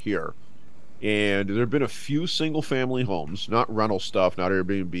around here, and there have been a few single-family homes, not rental stuff, not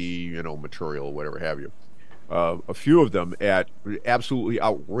Airbnb, you know, material, whatever have you. A few of them at absolutely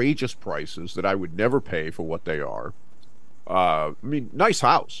outrageous prices that I would never pay for what they are. I mean, nice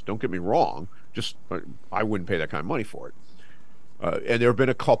house. Don't get me wrong. Just I wouldn't pay that kind of money for it. And there have been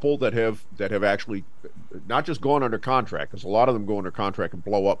a couple that have actually not just gone under contract, because a lot of them go under contract and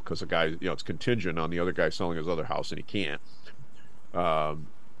blow up because the guy, you know, it's contingent on the other guy selling his other house and he can't.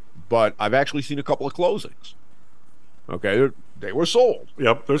 But I've actually seen a couple of closings. Okay, they were sold.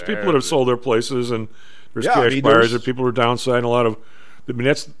 Yep, there's people that have sold their places, and there's Yeah, cash I mean, buyers, there's- and people are downsizing. A lot of, I mean,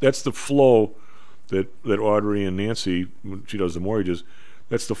 that's the flow that Audrey and Nancy, when she does the mortgages,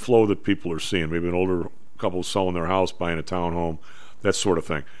 that's the flow that people are seeing. Maybe an older couple selling their house, buying a townhome, that sort of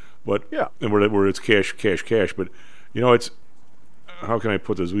thing. But yeah, and where it's cash. But you know, it's, how can I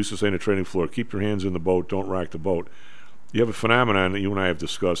put this? We used to say in the trading floor, keep your hands in the boat, don't rock the boat. You have a phenomenon that you and I have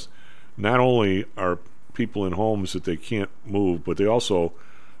discussed. Not only are people in homes that they can't move, but they also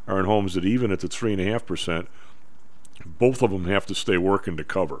are in homes that even at the 3.5%, both of them have to stay working to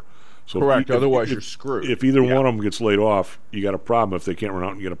cover. So Correct. Otherwise, you're screwed. If either one of them gets laid off, you got a problem if they can't run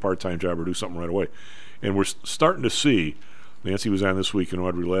out and get a part-time job or do something right away. And we're starting to see, Nancy was on this week and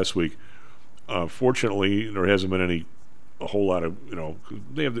Audrey last week. Fortunately, there hasn't been a whole lot of, you know,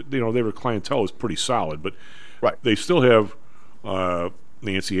 they have, you know, their clientele is pretty solid, but right, they still have.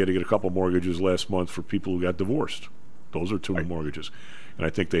 Nancy had to get a couple mortgages last month for people who got divorced. Those are two new mortgages, and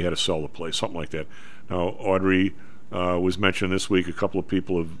I think they had to sell the place, something like that. Now, Audrey was mentioned this week. A couple of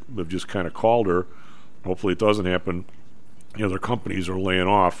people have just kind of called her. Hopefully, it doesn't happen. You know, their companies are laying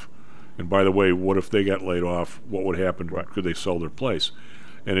off. And by the way, what if they got laid off? What would happen? Right. Could they sell their place?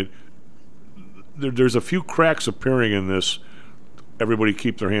 And there's a few cracks appearing in this. Everybody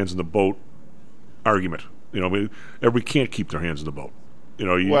keep their hands in the boat argument. You know, I mean, everybody can't keep their hands in the boat. You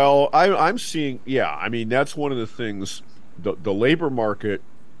know, well, I'm seeing. Yeah, I mean, that's one of the things. The labor market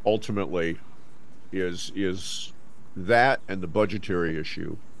ultimately is that, and the budgetary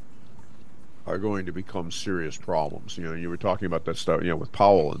issue are going to become serious problems. You know, you were talking about that stuff, you know, with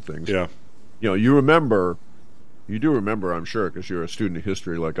Powell and things. Yeah. You know, you do remember, I'm sure, because you're a student of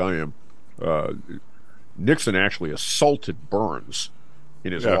history like I am. Nixon actually assaulted Burns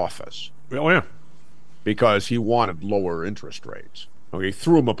in his office. Oh yeah, because he wanted lower interest rates. Okay, he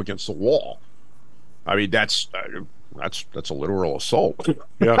threw him up against the wall. I mean, that's a literal assault.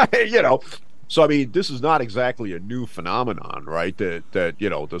 Yeah, you know. So I mean, this is not exactly a new phenomenon, right? That you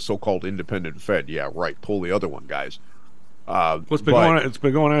know, the so-called independent Fed. Yeah, right. Pull the other one, guys. Well, it's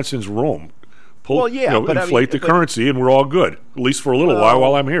been going on since Rome. Well, yeah, you know, inflate the currency, and we're all good, at least for a little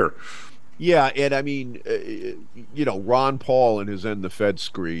while I'm here. Yeah, and I mean, you know, Ron Paul and his End the Fed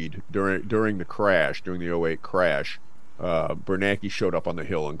screed during the crash, during the 2008 crash. Bernanke showed up on the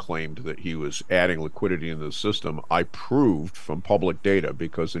Hill and claimed that he was adding liquidity into the system. I proved from public data,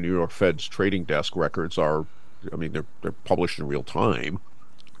 because the New York Fed's trading desk records are I mean, they're published in real time,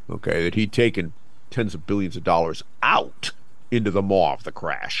 okay, that he'd taken tens of billions of dollars out into the maw of the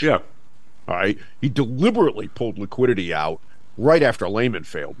crash. Yeah. All right. He deliberately pulled liquidity out right after Lehman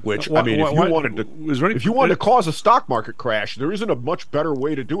failed, which, I mean, if you wanted to cause a stock market crash, there isn't a much better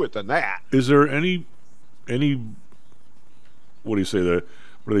way to do it than that. Is there any what do you say, what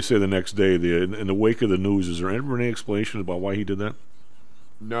do they say the next day, in the wake of the news, is there ever any explanation about why he did that?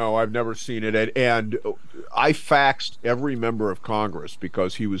 No, I've never seen it. And I faxed every member of Congress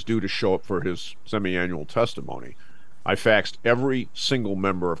because he was due to show up for his semi-annual testimony. I faxed every single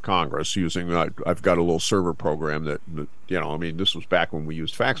member of Congress using, I've got a little server program that, I mean, this was back when we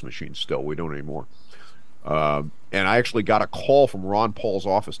used fax machines still. We don't anymore. And I actually got a call from Ron Paul's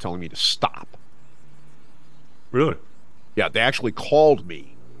office telling me to stop. Really? Yeah, they actually called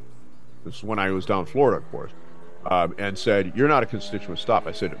me. This is when I was down in Florida, of course. And said, "You're not a constituent, stop."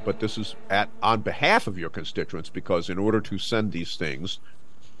 I said, "But this is on behalf of your constituents, because in order to send these things,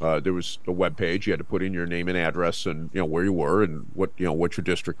 there was a web page. You had to put in your name and address, and where you were, and what your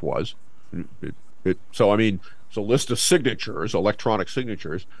district was. So list of signatures, electronic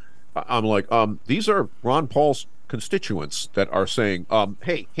signatures. I'm like, these are Ron Paul's constituents that are saying,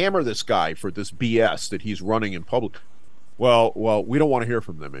 hey, hammer this guy for this BS that he's running in public. Well, we don't want to hear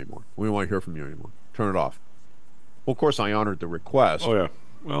from them anymore. We don't want to hear from you anymore. Turn it off." Well, of course, I honored the request. Oh, yeah.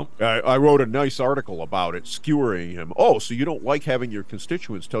 Well, I wrote a nice article about it, skewering him. Oh, so you don't like having your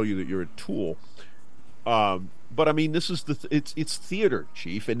constituents tell you that you're a tool. But, I mean, this is it's theater,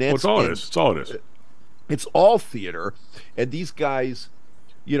 Chief. And that's, it's all it is. It's all it is. It's all theater. And these guys,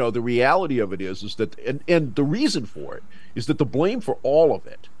 the reality of it is that, and the reason for it is that the blame for all of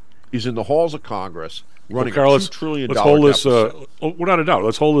it is in the halls of Congress running Carl, a $2 trillion let's hold this, deficit. Without a doubt,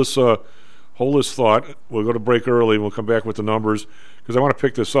 let's hold this thought. We'll go to break early, and we'll come back with the numbers, because I want to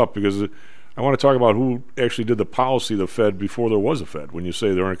pick this up, because I want to talk about who actually did the policy of the Fed before there was a Fed, when you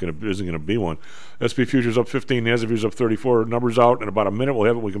say there isn't going to be one. SP futures up 15, NASDAQ futures up 34. Numbers out in about a minute. We'll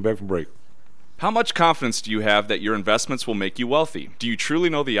have it when we come back from break. How much confidence do you have that your investments will make you wealthy? Do you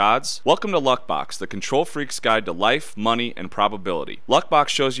truly know the odds? Welcome to Luckbox, the control freak's guide to life, money, and probability. Luckbox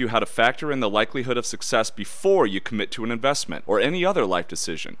shows you how to factor in the likelihood of success before you commit to an investment or any other life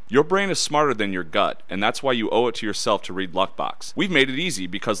decision. Your brain is smarter than your gut, and that's why you owe it to yourself to read Luckbox. We've made it easy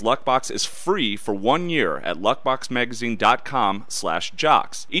because Luckbox is free for 1 year at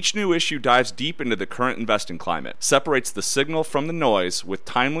luckboxmagazine.com/jocks. Each new issue dives deep into the current investing climate, separates the signal from the noise with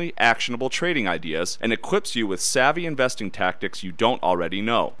timely, actionable trading ideas, and equips you with savvy investing tactics you don't already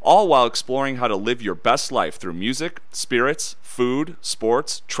know, all while exploring how to live your best life through music, spirits, food,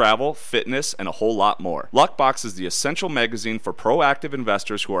 sports, travel, fitness, and a whole lot more. Luckbox is the essential magazine for proactive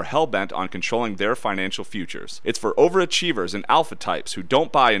investors who are hell-bent on controlling their financial futures. It's for overachievers and alpha types who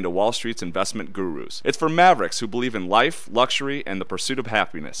don't buy into Wall Street's investment gurus. It's for mavericks who believe in life, luxury, and the pursuit of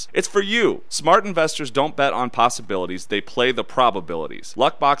happiness. It's for you. Smart investors don't bet on possibilities, they play the probabilities.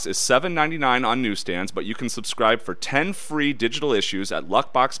 Luckbox is $7.99 on newsstands, but you can subscribe for 10 free digital issues at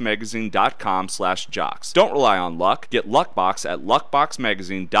luckboxmagazine.com/jocks. Don't rely on luck. Get Luckbox at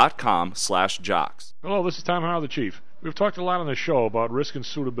luckboxmagazine.com/jocks. Hello, this is Tom Howell, the Chief. We've talked a lot on the show about risk and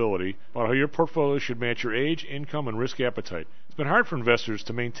suitability, about how your portfolio should match your age, income, and risk appetite. It's been hard for investors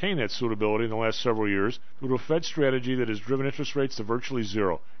to maintain that suitability in the last several years due to a Fed strategy that has driven interest rates to virtually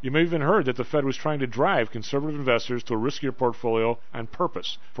zero. You may have even heard that the Fed was trying to drive conservative investors to a riskier portfolio on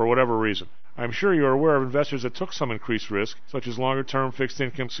purpose, for whatever reason. I'm sure you are aware of investors that took some increased risk, such as longer-term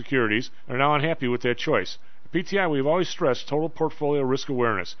fixed-income securities, and are now unhappy with that choice. At PTI, we've always stressed total portfolio risk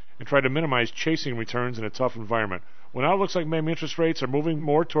awareness and tried to minimize chasing returns in a tough environment. Well, now it looks like maybe interest rates are moving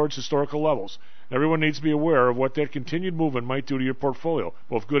more towards historical levels. Everyone needs to be aware of what that continued movement might do to your portfolio,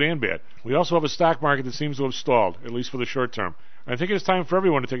 both good and bad. We also have a stock market that seems to have stalled, at least for the short term. I think it's time for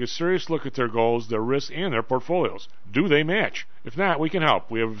everyone to take a serious look at their goals, their risks, and their portfolios. Do they match? If not, we can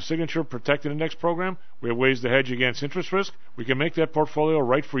help. We have a Signature Protected Index program. We have ways to hedge against interest risk. We can make that portfolio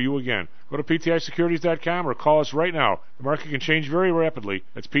right for you again. Go to PTIsecurities.com or call us right now. The market can change very rapidly.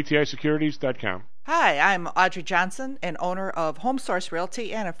 That's PTIsecurities.com. Hi, I'm Audrey Johnson, an owner of HomeSource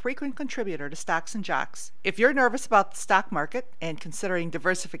Realty and a frequent contributor to Stocks and Jocks. If you're nervous about the stock market and considering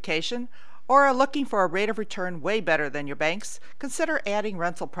diversification, or are looking for a rate of return way better than your banks, consider adding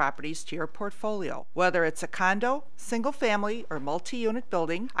rental properties to your portfolio. Whether it's a condo, single family, or multi-unit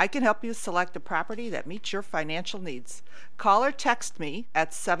building, I can help you select a property that meets your financial needs. Call or text me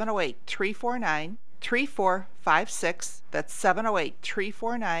at 708-349-3456. That's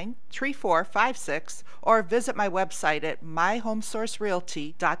 708-349-3456, or visit my website at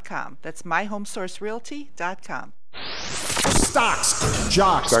myhomesourcerealty.com. That's myhomesourcerealty.com. Stocks,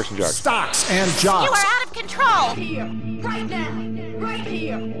 jocks, Stocks and jocks. stocks and jocks. You are out of control. Here, right now, right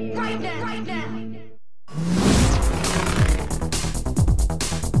here, right now, right now.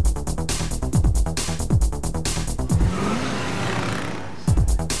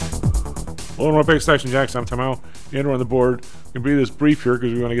 Hello, and welcome Stocks and Jocks. I'm Tom Al. Andrew on the board. Going to be this brief here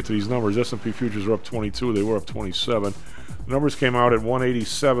because we want to get to these numbers. S&P futures are up 22. They were up 27. The numbers came out at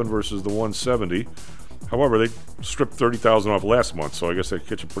 187 versus the 170. However, they stripped 30,000 off last month, so I guess that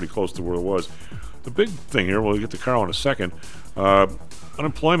gets you pretty close to where it was. The big thing here, we'll get to Carl in a second.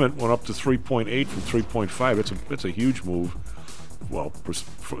 Unemployment went up to 3.8 from 3.5. It's a huge move. Well,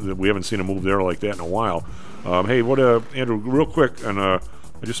 we haven't seen a move there like that in a while. Hey, what, Andrew, real quick, and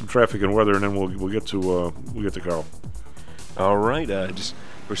just some traffic and weather, and then we'll get to Carl. All right, just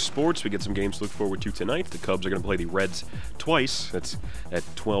for sports, we get some games to look forward to tonight. The Cubs are going to play the Reds twice. That's at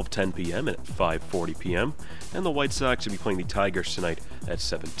 12:10 p.m. and at 5:40 p.m. And the White Sox will be playing the Tigers tonight at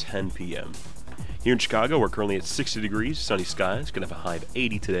 7:10 p.m. Here in Chicago, we're currently at 60 degrees, sunny skies, going to have a high of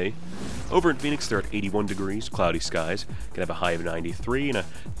 80 today. Over in Phoenix, they're at 81 degrees, cloudy skies, going to have a high of 93 and a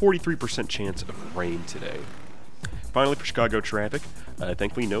 43% chance of rain today. Finally, for Chicago traffic,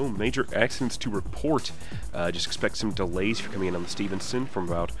 thankfully no major accidents to report. Just expect some delays if you're coming in on the Stevenson from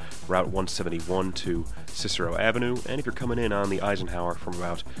about Route 171 to Cicero Avenue, and if you're coming in on the Eisenhower from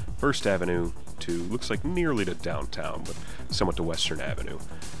about 1st Avenue to, looks like nearly to downtown, but somewhat to Western Avenue.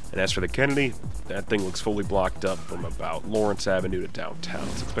 And as for the Kennedy, that thing looks fully blocked up from about Lawrence Avenue to downtown,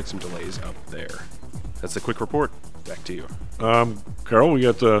 so expect some delays up there. That's a quick report. Back to you. Carl, we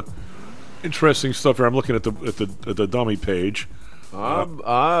got the interesting stuff here. I'm looking at the dummy page.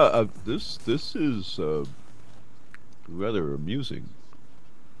 This is rather amusing.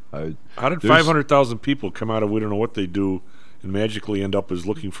 How did 500,000 people come out of we don't know what they do and magically end up as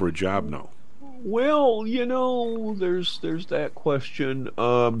looking for a job now? Well, there's that question.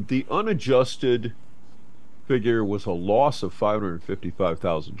 The unadjusted figure was a loss of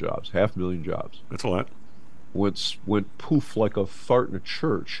 555,000 jobs, 500,000 jobs. That's a lot. Went poof like a fart in a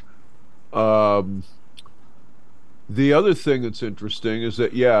church. The other thing that's interesting is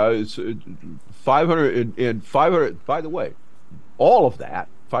that, it's 500 and 500. By the way, all of that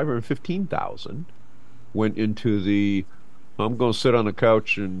 515,000 went into the I'm going to sit on the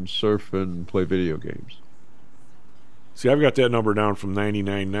couch and surf and play video games. See, I've got that number down from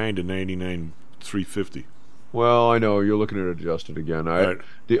 99.9 to 99,350. Well, I know you're looking at adjusted again. Right.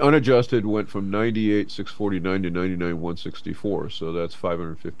 The unadjusted went from 98,649 to 99,164, so that's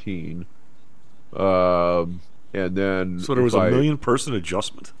 515. And then so there was a million person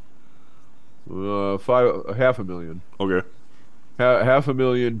adjustment. 500,000. Okay.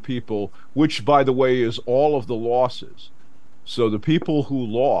 500,000 people, which by the way is all of the losses. So the people who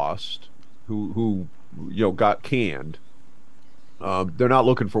lost, who got canned, they're not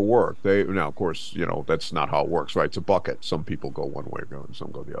looking for work. Now, of course, that's not how it works, right? It's a bucket. Some people go one way, and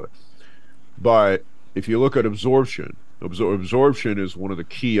some go the other. But if you look at absorption is one of the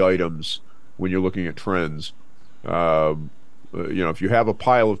key items when you're looking at trends. If you have a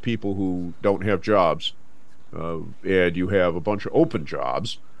pile of people who don't have jobs, and you have a bunch of open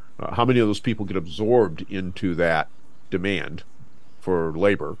jobs, how many of those people get absorbed into that demand for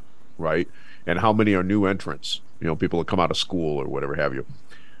labor, right? And how many are new entrants? People that come out of school or whatever have you.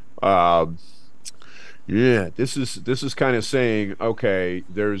 This is kind of saying, okay,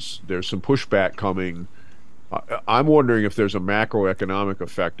 there's some pushback coming. I'm wondering if there's a macroeconomic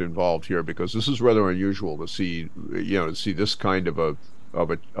effect involved here, because this is rather unusual to see this kind of a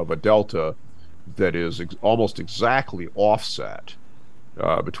delta that is almost exactly offset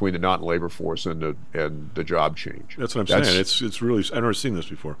between the non-labor force and the job change. That's what I'm saying. It's really, I've never seen this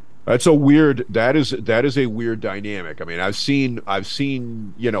before. That's a weird. That is a weird dynamic. I mean, I've seen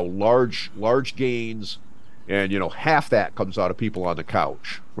large gains, and half that comes out of people on the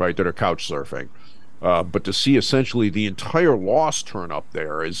couch, right? That are couch surfing. But to see essentially the entire loss turn up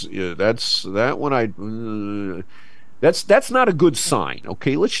there that's not a good sign.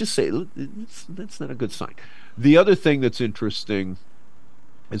 Okay, let's just say that's not a good sign. The other thing that's interesting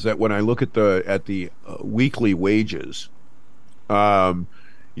is that when I look at the weekly wages, I've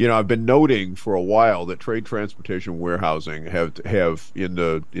been noting for a while that trade, transportation, warehousing have in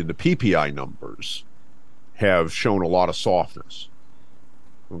the PPI numbers have shown a lot of softness.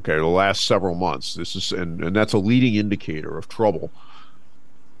 Okay, the last several months. This is and that's a leading indicator of trouble.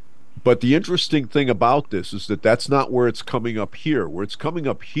 But the interesting thing about this is that that's not where it's coming up here. Where it's coming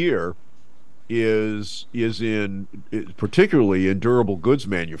up here is particularly in durable goods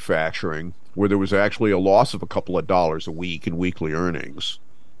manufacturing, where there was actually a loss of a couple of dollars a week in weekly earnings.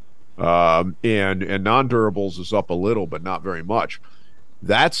 And non-durables is up a little, but not very much.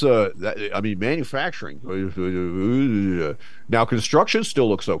 manufacturing. Now, construction still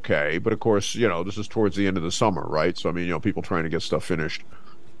looks okay, but of course, this is towards the end of the summer, right? So, people trying to get stuff finished.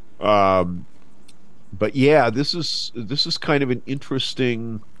 But yeah, this is kind of an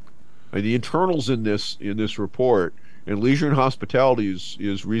interesting. The internals in this report, and leisure and hospitality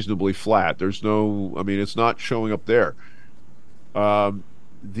is reasonably flat. There's no, it's not showing up there.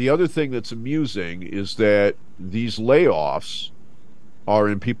 The other thing that's amusing is that these layoffs are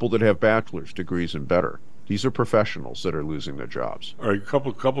in people that have bachelor's degrees and better. These are professionals that are losing their jobs. All right, a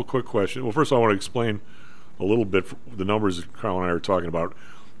couple quick questions. Well, first I want to explain a little bit the numbers that Carl and I are talking about.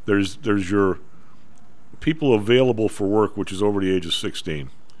 There's your people available for work, which is over the age of 16.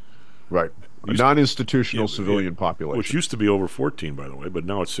 Right. A non-institutional civilian population. Which used to be over 14, by the way, but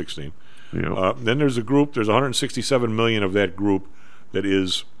now it's 16. Then there's a group, there's 167 million of that group that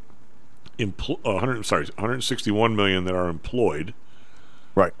is 161 million that are employed.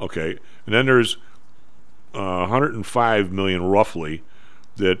 Right. Okay. And then there's 105 million roughly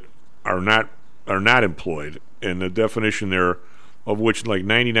that are not employed. And the definition there, of which like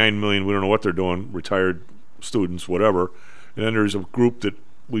 99 million, we don't know what they're doing, retired students, whatever. And then there's a group that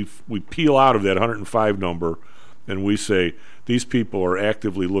we peel out of that 105 number, and we say these people are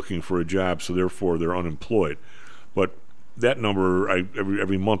actively looking for a job, so therefore they're unemployed. But that number,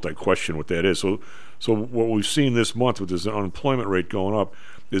 every month I question what that is. So what we've seen this month with this unemployment rate going up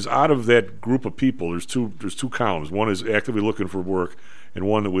is out of that group of people, there's two columns. One is actively looking for work, and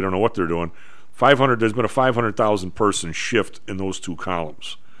one that we don't know what they're doing. There's been a 500,000 person shift in those two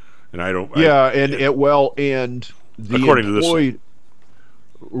columns, and I don't. Yeah, and the according employed, to this,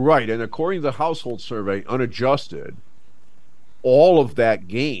 right, and according to the household survey, unadjusted, all of that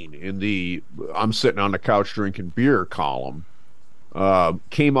gain in the "I'm sitting on the couch drinking beer" column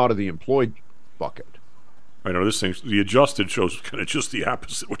came out of the employed bucket. I know this thing. The adjusted shows kind of just the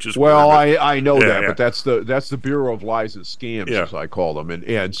opposite, which is well. weird, I know that, yeah. but that's the Bureau of Lies and Scams, as I call them,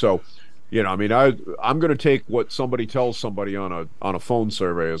 and so. I'm going to take what somebody tells somebody on a phone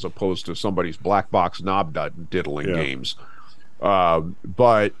survey as opposed to somebody's black box knob diddling games. And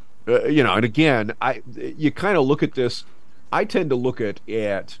again, you kind of look at this. I tend to look at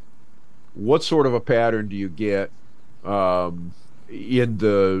what sort of a pattern do you get in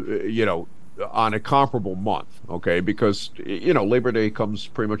the on a comparable month, okay? Because Labor Day comes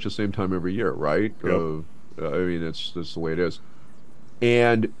pretty much the same time every year, right? Yep. That's the way it is,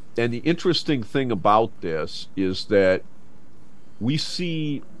 and the interesting thing about this is that we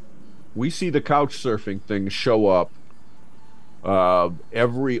see the couch surfing thing show up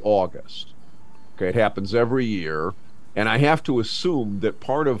every August. Okay, it happens every year, and I have to assume that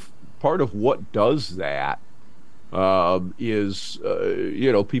part of what does that is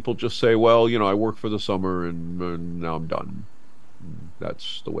people just say, well, I work for the summer and now I'm done.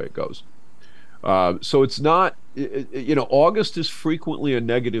 That's the way it goes. So it's not, August is frequently a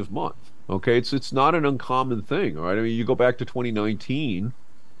negative month. Okay, it's not an uncommon thing, right? I mean, you go back to 2019,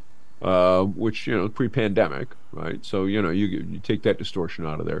 which pre-pandemic, right? So you take that distortion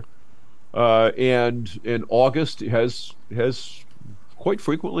out of there, and August has quite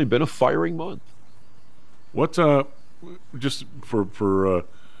frequently been a firing month. What just for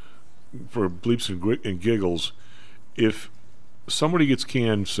bleeps and giggles, if somebody gets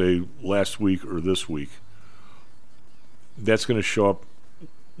canned, say last week or this week, that's going to show up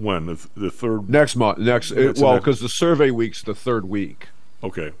when the third next month because the survey week's the third week.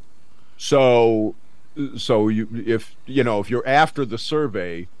 Okay, so if you're after the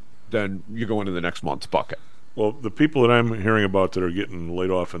survey, then you go into the next month's bucket. Well, the people that I'm hearing about that are getting laid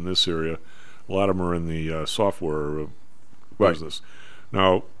off in this area, a lot of them are in the software business.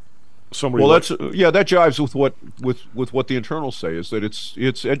 Now, somebody. Well, that jives with what the internals say, is that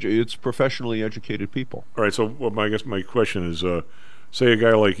it's professionally educated people. All right. So, I guess my question is, say a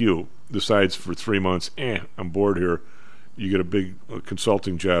guy like you decides for 3 months, I'm bored here. You get a big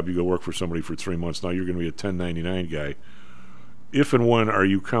consulting job. You go work for somebody for 3 months. Now you're going to be a 1099 guy. If and when are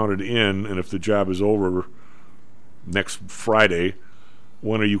you counted in? And if the job is over next Friday,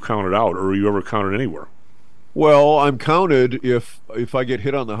 when are you counted out, or are you ever counted anywhere? Well, I'm counted if I get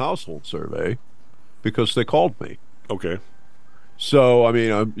hit on the household survey because they called me. Okay. So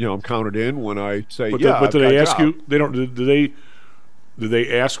I'm counted in when I say But do they ask you? They don't. Do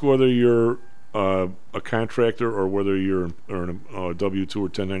they ask whether you're a contractor or whether you're a W-2 or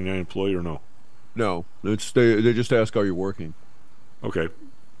 1099 employee or no? No, they just ask, are you working? Okay.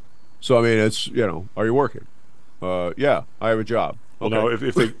 So it's are you working? Yeah, I have a job. Well, okay. Now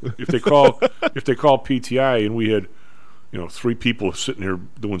if they call PTI and we had 3 people sitting here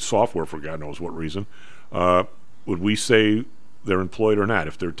doing software for God knows what reason, would we say they're employed or not,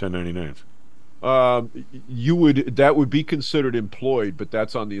 if they're 1099s. That would be considered employed, but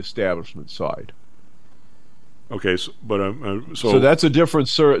that's on the establishment side. Okay, so that's a different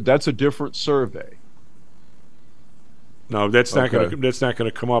survey. No, that's not going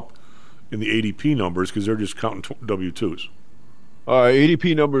to come up in the ADP numbers because they're just counting W-2s.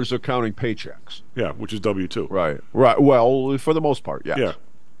 ADP numbers are counting paychecks. Yeah, which is W-2. Right. Well, for the most part, yes. Yeah.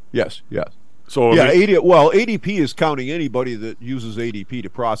 Yes. So yeah, ADP is counting anybody that uses ADP to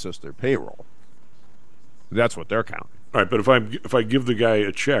process their payroll. That's what they're counting. All right, but if I give the guy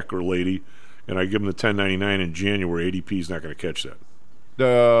a check or lady, and I give him the 1099 in January, ADP is not going to catch that.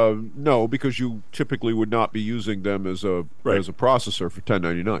 No, because you typically would not be using them as a processor for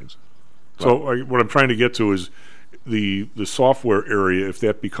 1099s. So what I'm trying to get to is the software area. If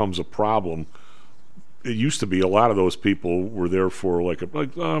that becomes a problem, it used to be a lot of those people were there for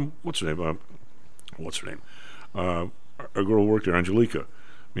what's her name? A girl who worked there, Angelica. I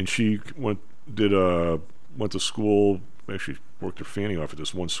mean, she went to school. Actually, worked her fanny off at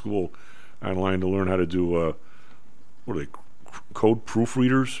this one school online to learn how to do what are they? Code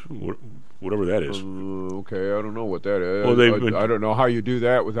proofreaders, whatever that is. Okay, I don't know what that is. Well, I don't know how you do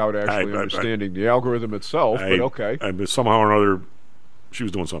that without actually understanding the algorithm itself, but okay. But somehow or another, she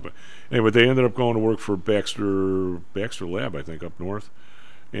was doing something. Anyway, they ended up going to work for Baxter Lab, I think, up north.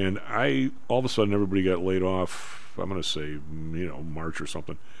 And all of a sudden, everybody got laid off, I'm going to say, March or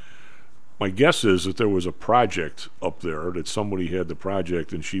something. My guess is that there was a project up there, that somebody had the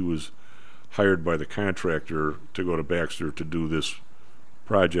project, and she was hired by the contractor to go to Baxter to do this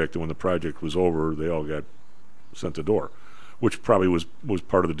project, and when the project was over, they all got sent to door, which probably was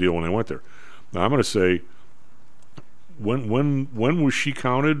part of the deal when they went there. Now I'm going to say, when was she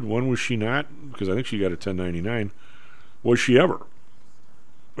counted? When was she not? Because I think she got a 1099. Was she ever?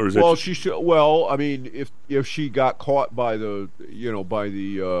 Or is she should. Well, I mean, if she got caught by the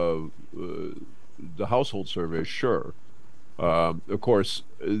household survey, sure. Of course,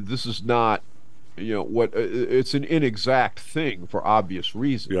 this is not, it's an inexact thing for obvious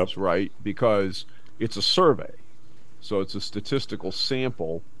reasons, right? Because it's a survey, so it's a statistical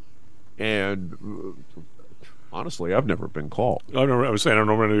sample, and honestly, I've never been called. I was saying I don't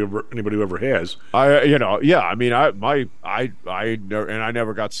know anybody who ever has. I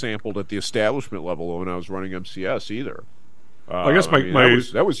never got sampled at the establishment level when I was running MCS either. I guess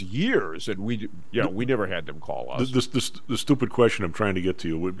that was years, and we never had them call us. The stupid question I'm trying to get to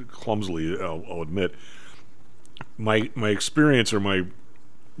you, clumsily, I'll admit, my experience or my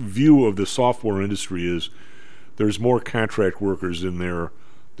view of the software industry is there's more contract workers in there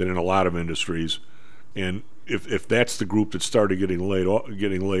than in a lot of industries, and if that's the group that started getting laid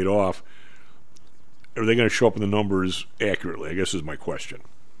off, are they going to show up in the numbers accurately? I guess is my question.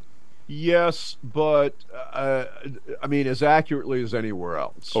 Yes, but I mean, as accurately as anywhere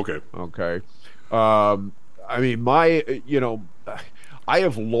else. Okay. I mean, I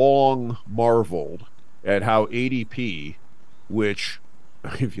have long marveled at how ADP, which,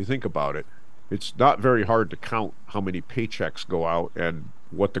 if you think about it, it's not very hard to count how many paychecks go out and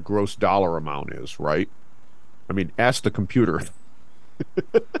what the gross dollar amount is, right? I mean, ask the computer.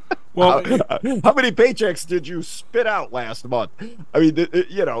 Well, how many paychecks did you spit out last month? I mean,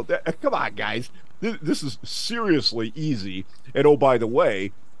 come on, guys. This is seriously easy. And oh, by the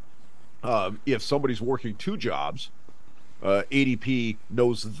way, if somebody's working 2 jobs, ADP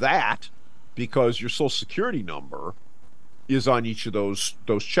knows that because your Social Security number is on each of those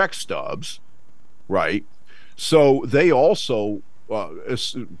check stubs, right? So they also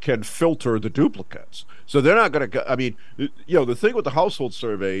can filter the duplicates. So they're not going to, I mean, the thing with the household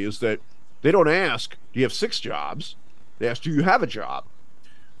survey is that they don't ask, do you have 6 jobs? They ask, do you have a job?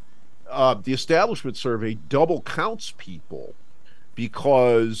 The establishment survey double counts people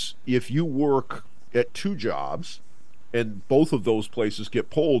because if you work at 2 jobs and both of those places get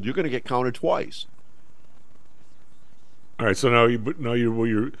polled, you're going to get counted twice. All right, so now what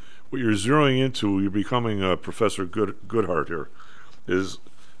you're zeroing into, you're becoming Professor Goodhart here, is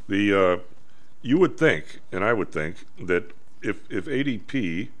you would think, and I would think, that if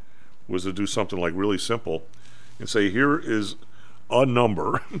ADP was to do something like really simple and say, here is a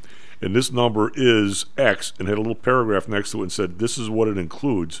number, and this number is X, and had a little paragraph next to it and said, this is what it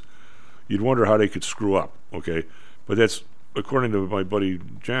includes, you'd wonder how they could screw up, okay? But that's, according to my buddy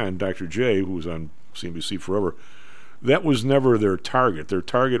John, Dr. J, who was on CNBC forever, that was never their target. Their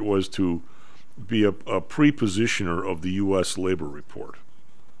target was to be a prepositioner of the U.S. labor report,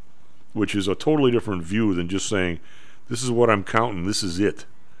 which is a totally different view than just saying, this is what I'm counting, this is it.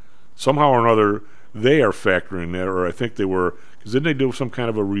 Somehow or another, they are factoring that, or I think they were, because didn't they do some kind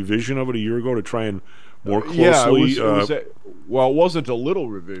of a revision of it a year ago to try and more closely. Well, it wasn't a little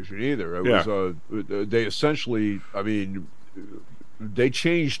revision either. It was they essentially, I mean, they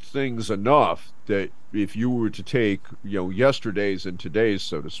changed things enough that if you were to take, yesterday's and today's,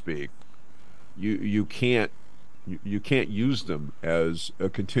 so to speak, you can't use them as a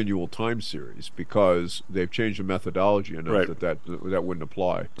continual time series because they've changed the methodology enough that wouldn't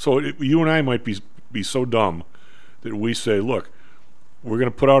apply. So you and I might be so dumb that we say, look, we're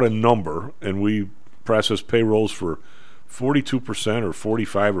going to put out a number and we process payrolls for 42% or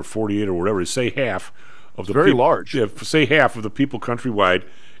 45 or 48 or whatever. Say half of the very large. Yeah, say half of the people countrywide.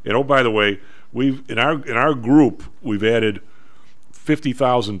 And oh, by the way, we've in our group we've added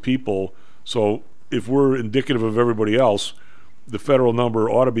 50,000 people. So if we're indicative of everybody else, the federal number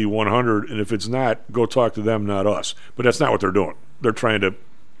ought to be 100. And if it's not, go talk to them, not us. But that's not what they're doing. They're trying to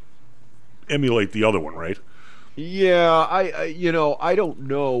emulate the other one, right? Yeah, I don't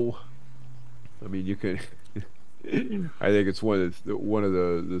know. I mean, you can. I think it's one of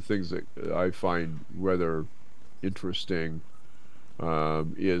the things that I find rather interesting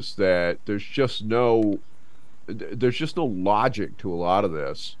is that there's just no logic to a lot of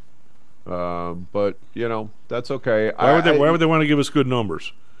this. But that's okay. Why would they want to give us good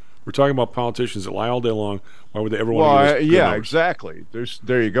numbers? We're talking about politicians that lie all day long. Why would they ever want to give us good numbers? Exactly.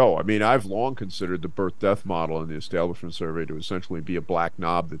 There you go. I mean, I've long considered the birth-death model in the Establishment Survey to essentially be a black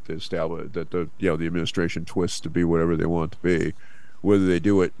knob that the administration twists to be whatever they want it to be, whether they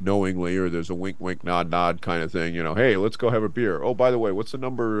do it knowingly or there's a wink, wink, nod, nod kind of thing. Hey, let's go have a beer. Oh, by the way, what's the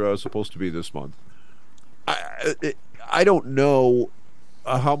number supposed to be this month? I don't know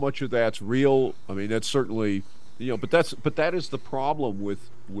how much of that's real. I mean, that's certainly. But that is the problem with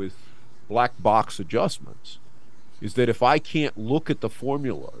black box adjustments, is that if I can't look at the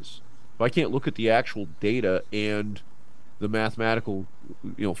formulas, if I can't look at the actual data and the mathematical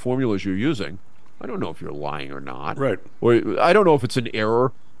formulas you're using, I don't know if you're lying or not. Right. Or I don't know if it's an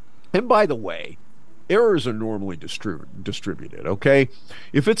error. And by the way, errors are normally distributed. Okay,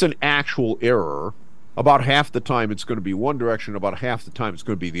 if it's an actual error, about half the time it's going to be one direction, about half the time it's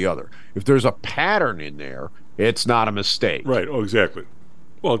going to be the other. If there's a pattern in there, it's not a mistake. Right. Oh, exactly.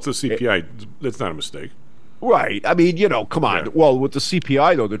 Well, it's a CPI. That's not a mistake. Right. I mean, come on. Yeah. Well, with the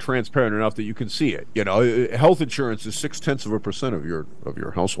CPI though, they're transparent enough that you can see it. Health insurance is 0.6% of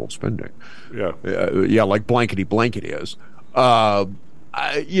your household spending. Yeah. Like blankety blanket is. I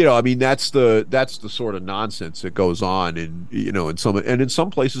mean, that's the sort of nonsense that goes on in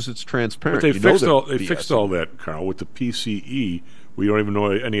some places it's transparent. But they fixed all that, Carl, with the PCE. We don't even know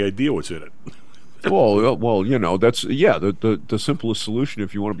any idea what's in it. well, that's the simplest solution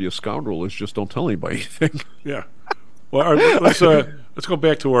if you want to be a scoundrel is just don't tell anybody anything. Yeah. Well, let's go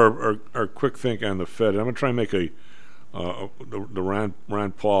back to our quick think on the Fed. I'm going to try and make the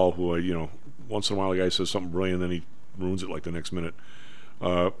Ron Paul, who once in a while the guy says something brilliant, then he ruins it like the next minute.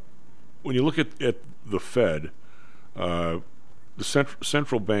 When you look at the Fed, the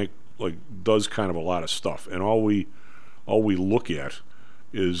central bank does kind of a lot of stuff, and all we look at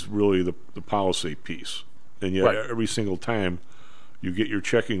is really the policy piece. And yet every single time you get your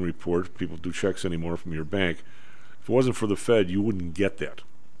checking report, people do checks anymore from your bank. If it wasn't for the Fed, you wouldn't get that.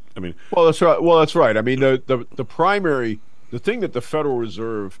 I mean, that's right. I mean, the primary, the thing that the Federal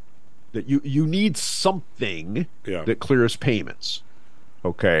Reserve, that you need something that clears payments.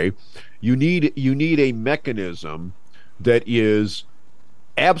 Okay, you need a mechanism that is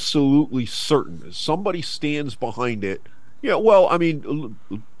absolutely certain. Somebody stands behind it. Yeah, well, I mean,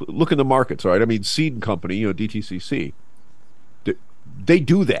 look in the markets, right? I mean, Seed & Company, DTCC, they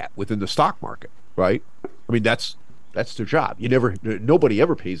do that within the stock market, right? I mean, that's their job. Nobody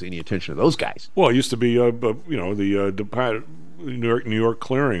ever pays any attention to those guys. Well, it used to be, the New York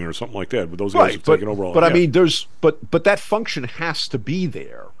Clearing or something like that, but those guys have taken over all. But I mean, but that function has to be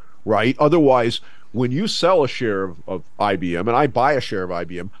there, right? Otherwise, when you sell a share of IBM and I buy a share of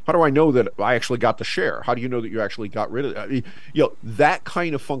IBM, how do I know that I actually got the share? How do you know that you actually got rid of it? I mean, that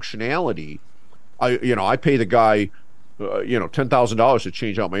kind of functionality. I pay the guy, $10,000 to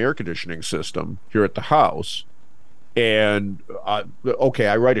change out my air conditioning system here at the house, and I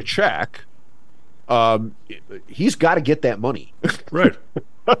write a check. He's got to get that money, right?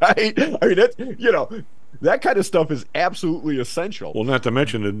 I mean, that's, that kind of stuff is absolutely essential. Well, not to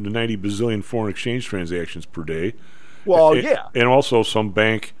mention the 90 bazillion foreign exchange transactions per day. Well, and also some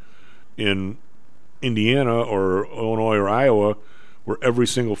bank in Indiana or Illinois or Iowa where every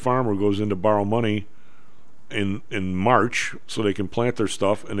single farmer goes in to borrow money in March so they can plant their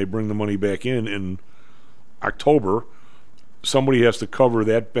stuff, and they bring the money back in October. Somebody has to cover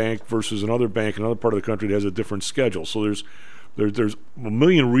that bank versus another bank in another part of the country that has a different schedule. So there's a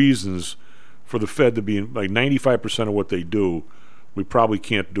million reasons for the Fed to be like 95% of what they do, we probably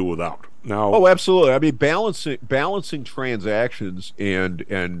can't do without. Now, oh, absolutely. I mean, balancing transactions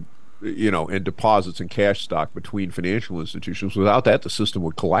and deposits and cash stock between financial institutions. Without that, the system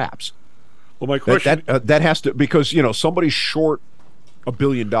would collapse. Well, my question that has to, because somebody's short $1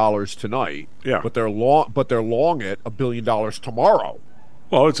 billion tonight. Yeah. But they're long it $1 billion tomorrow.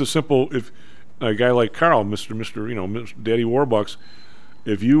 Well, it's a simple, if a guy like Carl, Mr. Daddy Warbucks,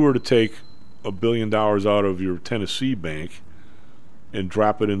 if you were to take $1 billion out of your Tennessee bank and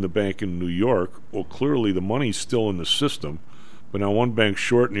drop it in the bank in New York, well, clearly the money's still in the system, but now one bank's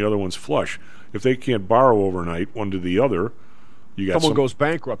short and the other one's flush. If they can't borrow overnight, one to the other, you got someone goes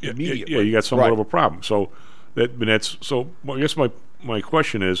bankrupt immediately. Yeah, you got somewhat of a problem. So I guess my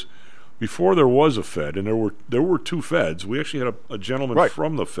question is, before there was a Fed, and there were two Feds, we actually had a gentleman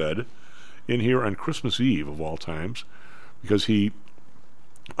from the Fed in here on Christmas Eve of all times, because he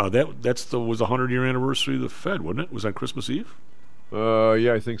was the 100-year anniversary of the Fed, wasn't it? Was on Christmas Eve?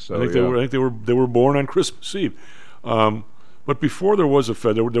 Yeah, I think so. I think they were born on Christmas Eve. But before there was a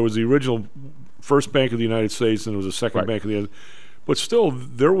Fed, there was the original first Bank of the United States, and there was a second Bank of the other. But still,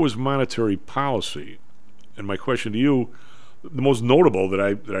 there was monetary policy. And my question to you, the most notable that I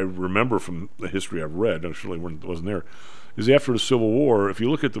remember from the history I've read, I surely wasn't there, is after the Civil War. If you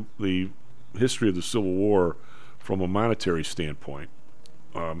look at the history of the Civil War from a monetary standpoint,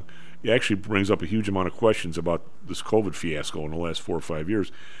 it actually brings up a huge amount of questions about this COVID fiasco in the last 4 or 5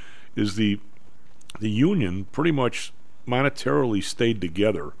 years. Is the Union pretty much monetarily stayed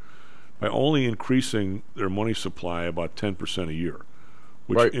together by only increasing their money supply about 10% a year,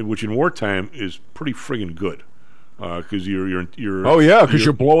 which in wartime is pretty friggin' good, because you're because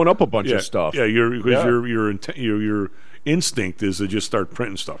you're blowing up a bunch of stuff. Yeah, your instinct is to just start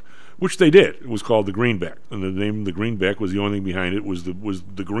printing stuff, which they did. It was called the greenback, and the name of the greenback was the only thing behind it was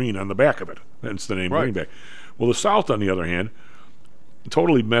the green on the back of it. That's the name greenback. Well, the South, on the other hand,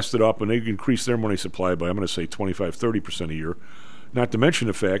 totally messed it up, and they increased their money supply by, I'm going to say, 25-30% a year. Not to mention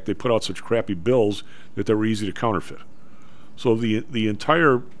the fact they put out such crappy bills that they were easy to counterfeit. So the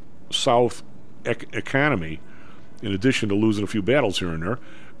entire South economy, in addition to losing a few battles here and there,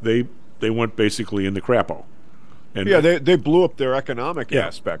 they went basically in the crapo. And they blew up their economic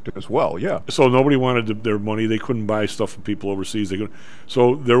aspect as well. Yeah. So nobody wanted their money. They couldn't buy stuff from people overseas.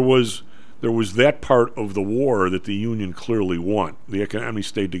 So there was that part of the war that the Union clearly won. The economy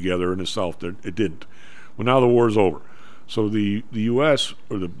stayed together, in the South it didn't. Well, now the war's over. So the U.S.,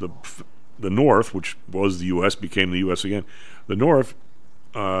 or the North, which was the U.S., became the U.S. again. The North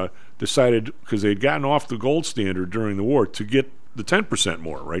decided, because they'd gotten off the gold standard during the war, to get the 10%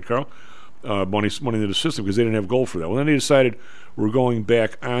 more, right, Carl? Money into the system, because they didn't have gold for that. Well, then they decided we're going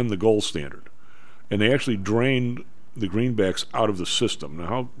back on the gold standard. And they actually drained the greenbacks out of the system. Now,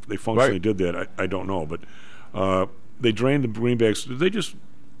 how they functionally did that, I don't know. But they drained the greenbacks. Did they just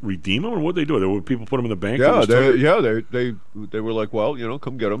redeem them, or what did they do? People put them in the bank? They were like, well,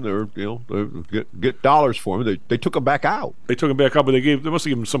 come get them. They get dollars for them. They took them back out. They took them back out, but they must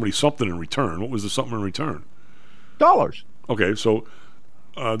have given somebody something in return. What was the something in return? Dollars. Okay, so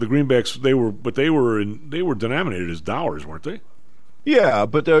the greenbacks, they were denominated as dollars, weren't they? Yeah,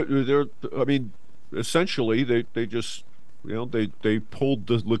 but they're I mean, essentially they just they pulled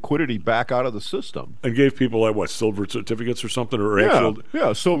the liquidity back out of the system and gave people like silver certificates or something,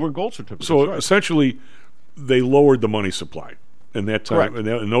 or silver and gold certificates. So essentially, they lowered the money supply in that time.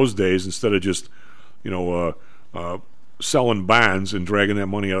 In those days, instead of just selling bonds and dragging that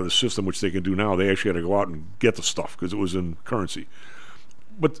money out of the system, which they can do now, they actually had to go out and get the stuff because it was in currency.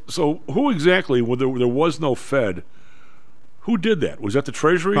 But so who exactly? Well, there was no Fed. Who did that? Was that the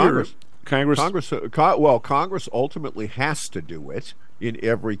Treasury? Congress. Congress. Congress ultimately has to do it in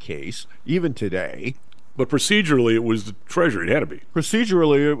every case, even today. But procedurally, it was the Treasury. It had to be.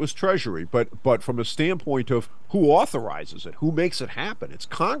 Procedurally, it was Treasury. But from a standpoint of who authorizes it, who makes it happen, it's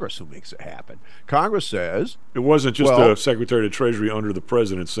Congress who makes it happen. Congress says it wasn't just the Secretary of the Treasury under the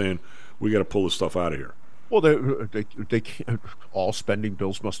President saying we got to pull this stuff out of here. Well, they can't. All spending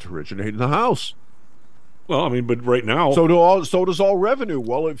bills must originate in the House. Well, I mean, but right now, so does all revenue.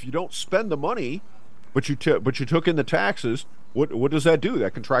 Well, if you don't spend the money, but you took in the taxes, what does that do?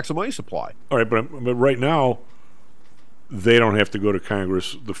 That contracts the money supply. All right, but right now, they don't have to go to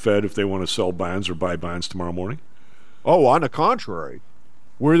Congress, the Fed, if they want to sell bonds or buy bonds tomorrow morning. Oh, on the contrary,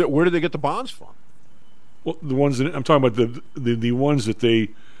 where do they get the bonds from? Well, the ones that I'm talking about, the ones that they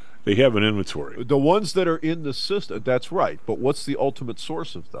have an inventory. The ones that are in the system. That's right. But what's the ultimate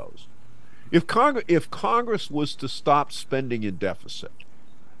source of those? If Congress was to stop spending in deficit,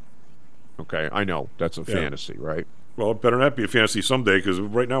 okay, I know that's a fantasy, right? Well, it better not be a fantasy someday because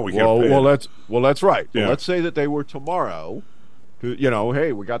right now we can't pay well, it. that's right. Yeah. Well, let's say that they were tomorrow.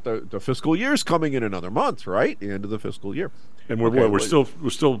 Hey, we got the fiscal year's coming in another month, right? The end of the fiscal year. And we're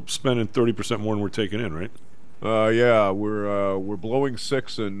still spending 30% more than we're taking in, right? Yeah, we're blowing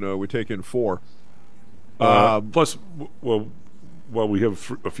 6 and we take in 4. Plus, while we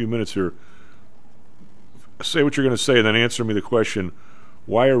have a few minutes here, say what you're going to say, and then answer me the question: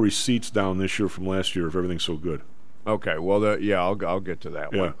 why are receipts down this year from last year if everything's so good? Okay, well, I'll get to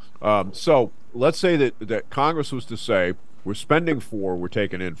that one. So let's say that Congress was to say we're spending 4, we're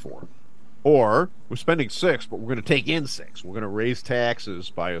taking in 4, or we're spending 6, but we're going to take in 6. We're going to raise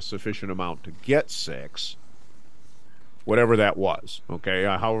taxes by a sufficient amount to get 6, whatever that was. Okay,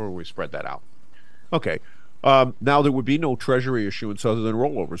 however we spread that out. Okay, now there would be no Treasury issuance other than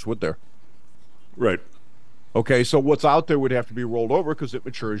rollovers, would there? Right. Okay, so what's out there would have to be rolled over because it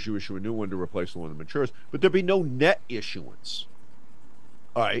matures. You issue a new one to replace the one that matures, but there'd be no net issuance.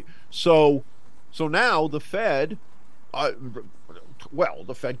 All right, so now the Fed,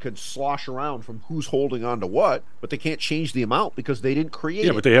 the Fed could slosh around from who's holding on to what, but they can't change the amount because they didn't create it.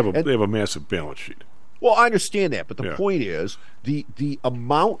 Yeah, but they have a massive balance sheet. Well, I understand that, but the point is the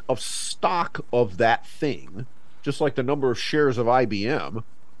amount of stock of that thing, just like the number of shares of IBM,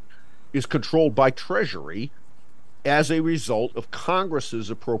 is controlled by Treasury as a result of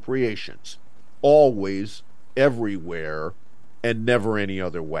Congress's appropriations, always, everywhere, and never any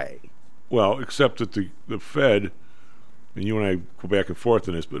other way. Well, except that the Fed, and you and I go back and forth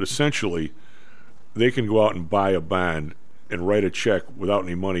on this, but essentially they can go out and buy a bond and write a check without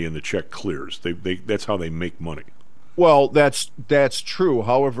any money, and the check clears. That's how they make money. Well, that's true.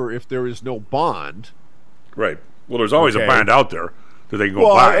 However, if there is no bond, right? Well, there's always a bond out there that they can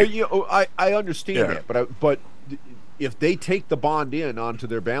go buy. I understand that, but if they take the bond in onto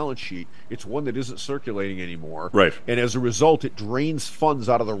their balance sheet, it's one that isn't circulating anymore. Right. And as a result, it drains funds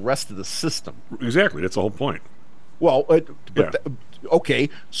out of the rest of the system. Exactly. That's the whole point. Well, okay,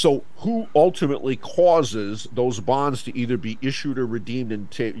 so who ultimately causes those bonds to either be issued or redeemed and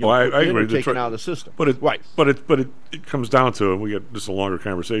taken out of the system? But it comes down to, and we get this a longer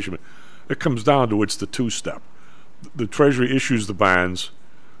conversation, but it comes down to it's the two-step. The Treasury issues the bonds,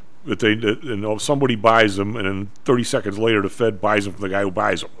 and somebody buys them, and then 30 seconds later, the Fed buys them from the guy who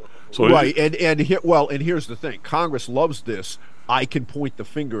buys them. So right, and here's the thing: Congress loves this. I can point the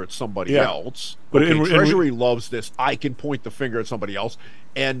finger at somebody else. But Treasury loves this. I can point the finger at somebody else,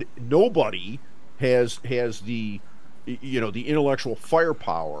 and nobody has the the intellectual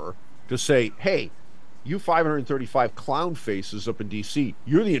firepower to say, "Hey, you 535 clown faces up in D.C.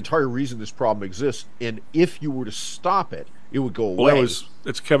 You're the entire reason this problem exists, and if you were to stop it, it would go away." Well,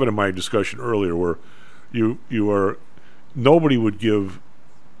 it's Kevin and my discussion earlier, where nobody would give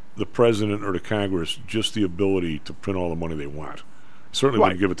the president or the Congress just the ability to print all the money they want. Certainly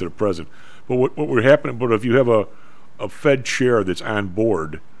wouldn't give it to the president. But what would happen? But if you have a Fed chair that's on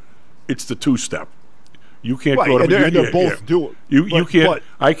board, it's the two-step. You can't go to they're both do it. You can't.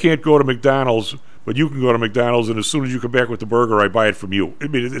 I can't go to McDonald's, but you can go to McDonald's, and as soon as you come back with the burger, I buy it from you. I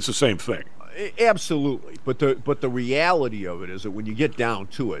mean, it's the same thing. Absolutely, but the reality of it is that when you get down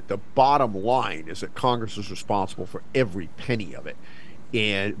to it, the bottom line is that Congress is responsible for every penny of it,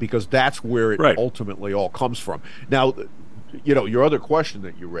 and because that's where it ultimately all comes from. Now, your other question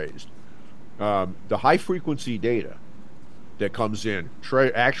that you raised, the high frequency data that comes in,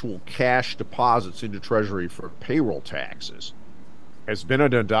 actual cash deposits into Treasury for payroll taxes, has been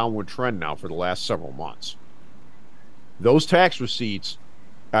on a downward trend now for the last several months. Those tax receipts,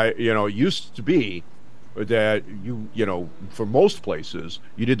 it used to be that for most places,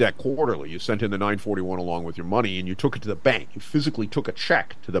 you did that quarterly. You sent in the 941 along with your money, and you took it to the bank. You physically took a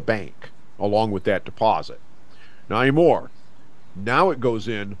check to the bank along with that deposit. Not anymore. Now it goes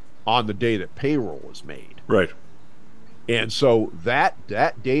in on the day that payroll is made. Right. And so that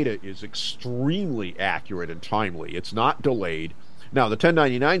data is extremely accurate and timely. It's not delayed. Now, the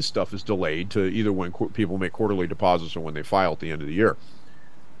 1099 stuff is delayed to either when people make quarterly deposits or when they file at the end of the year.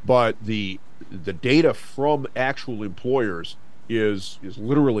 But the data from actual employers is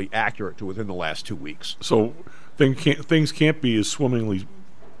literally accurate to within the last 2 weeks. So things can't be as swimmingly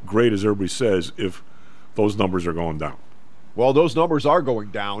great as everybody says if those numbers are going down. Well, those numbers are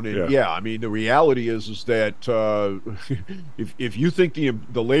going down, and I mean, the reality is that if you think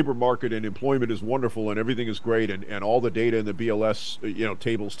the labor market and employment is wonderful and everything is great, and all the data in the BLS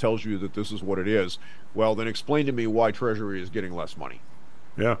tables tells you that this is what it is, well, then explain to me why Treasury is getting less money.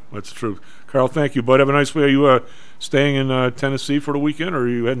 Yeah, that's true. Carl, thank you, bud. Have a nice way. Are you staying in Tennessee for the weekend, or are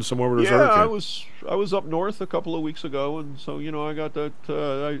you heading somewhere where there's hurricane? I was up north a couple of weeks ago, and so I got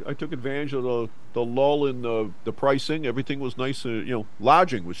that. I took advantage of the lull in the pricing. Everything was nice.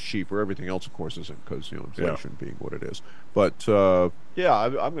 Lodging was cheaper. Everything else, of course, isn't because inflation being what it is. But I'm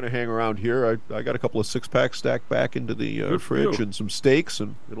going to hang around here. I got a couple of 6-packs stacked back into the fridge and some steaks,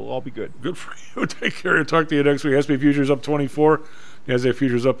 and it'll all be good. Good for you. Take care. Talk to you next week. SP Futures up 24. NASDAQ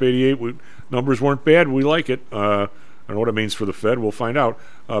Futures up 88. Numbers weren't bad. We like it. I don't know what it means for the Fed. We'll find out.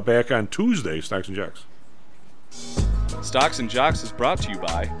 Back on Tuesday, Stocks and Jocks. Stocks and Jocks is brought to you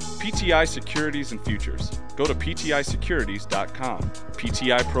by PTI Securities and Futures. Go to PTIsecurities.com.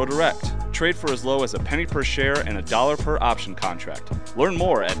 PTI Pro Direct. Trade for as low as a penny per share and $1 per option contract. Learn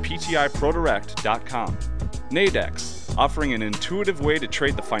more at PTIProDirect.com. Nadex, offering an intuitive way to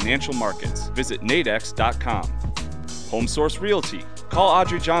trade the financial markets. Visit nadex.com. Home Source Realty. Call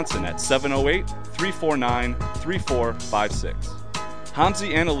Audrey Johnson at 708-349-3456.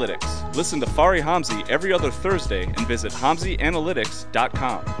 Hamzy Analytics. Listen to Fari Hamzy every other Thursday and visit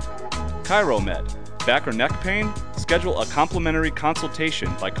HamzyAnalytics.com. ChiroMed. Back or neck pain? Schedule a complimentary consultation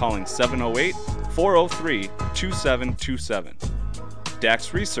by calling 708-403-2727.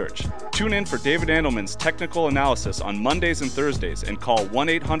 DAX Research. Tune in for David Andelman's technical analysis on Mondays and Thursdays and call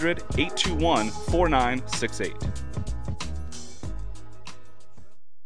 1-800-821-4968.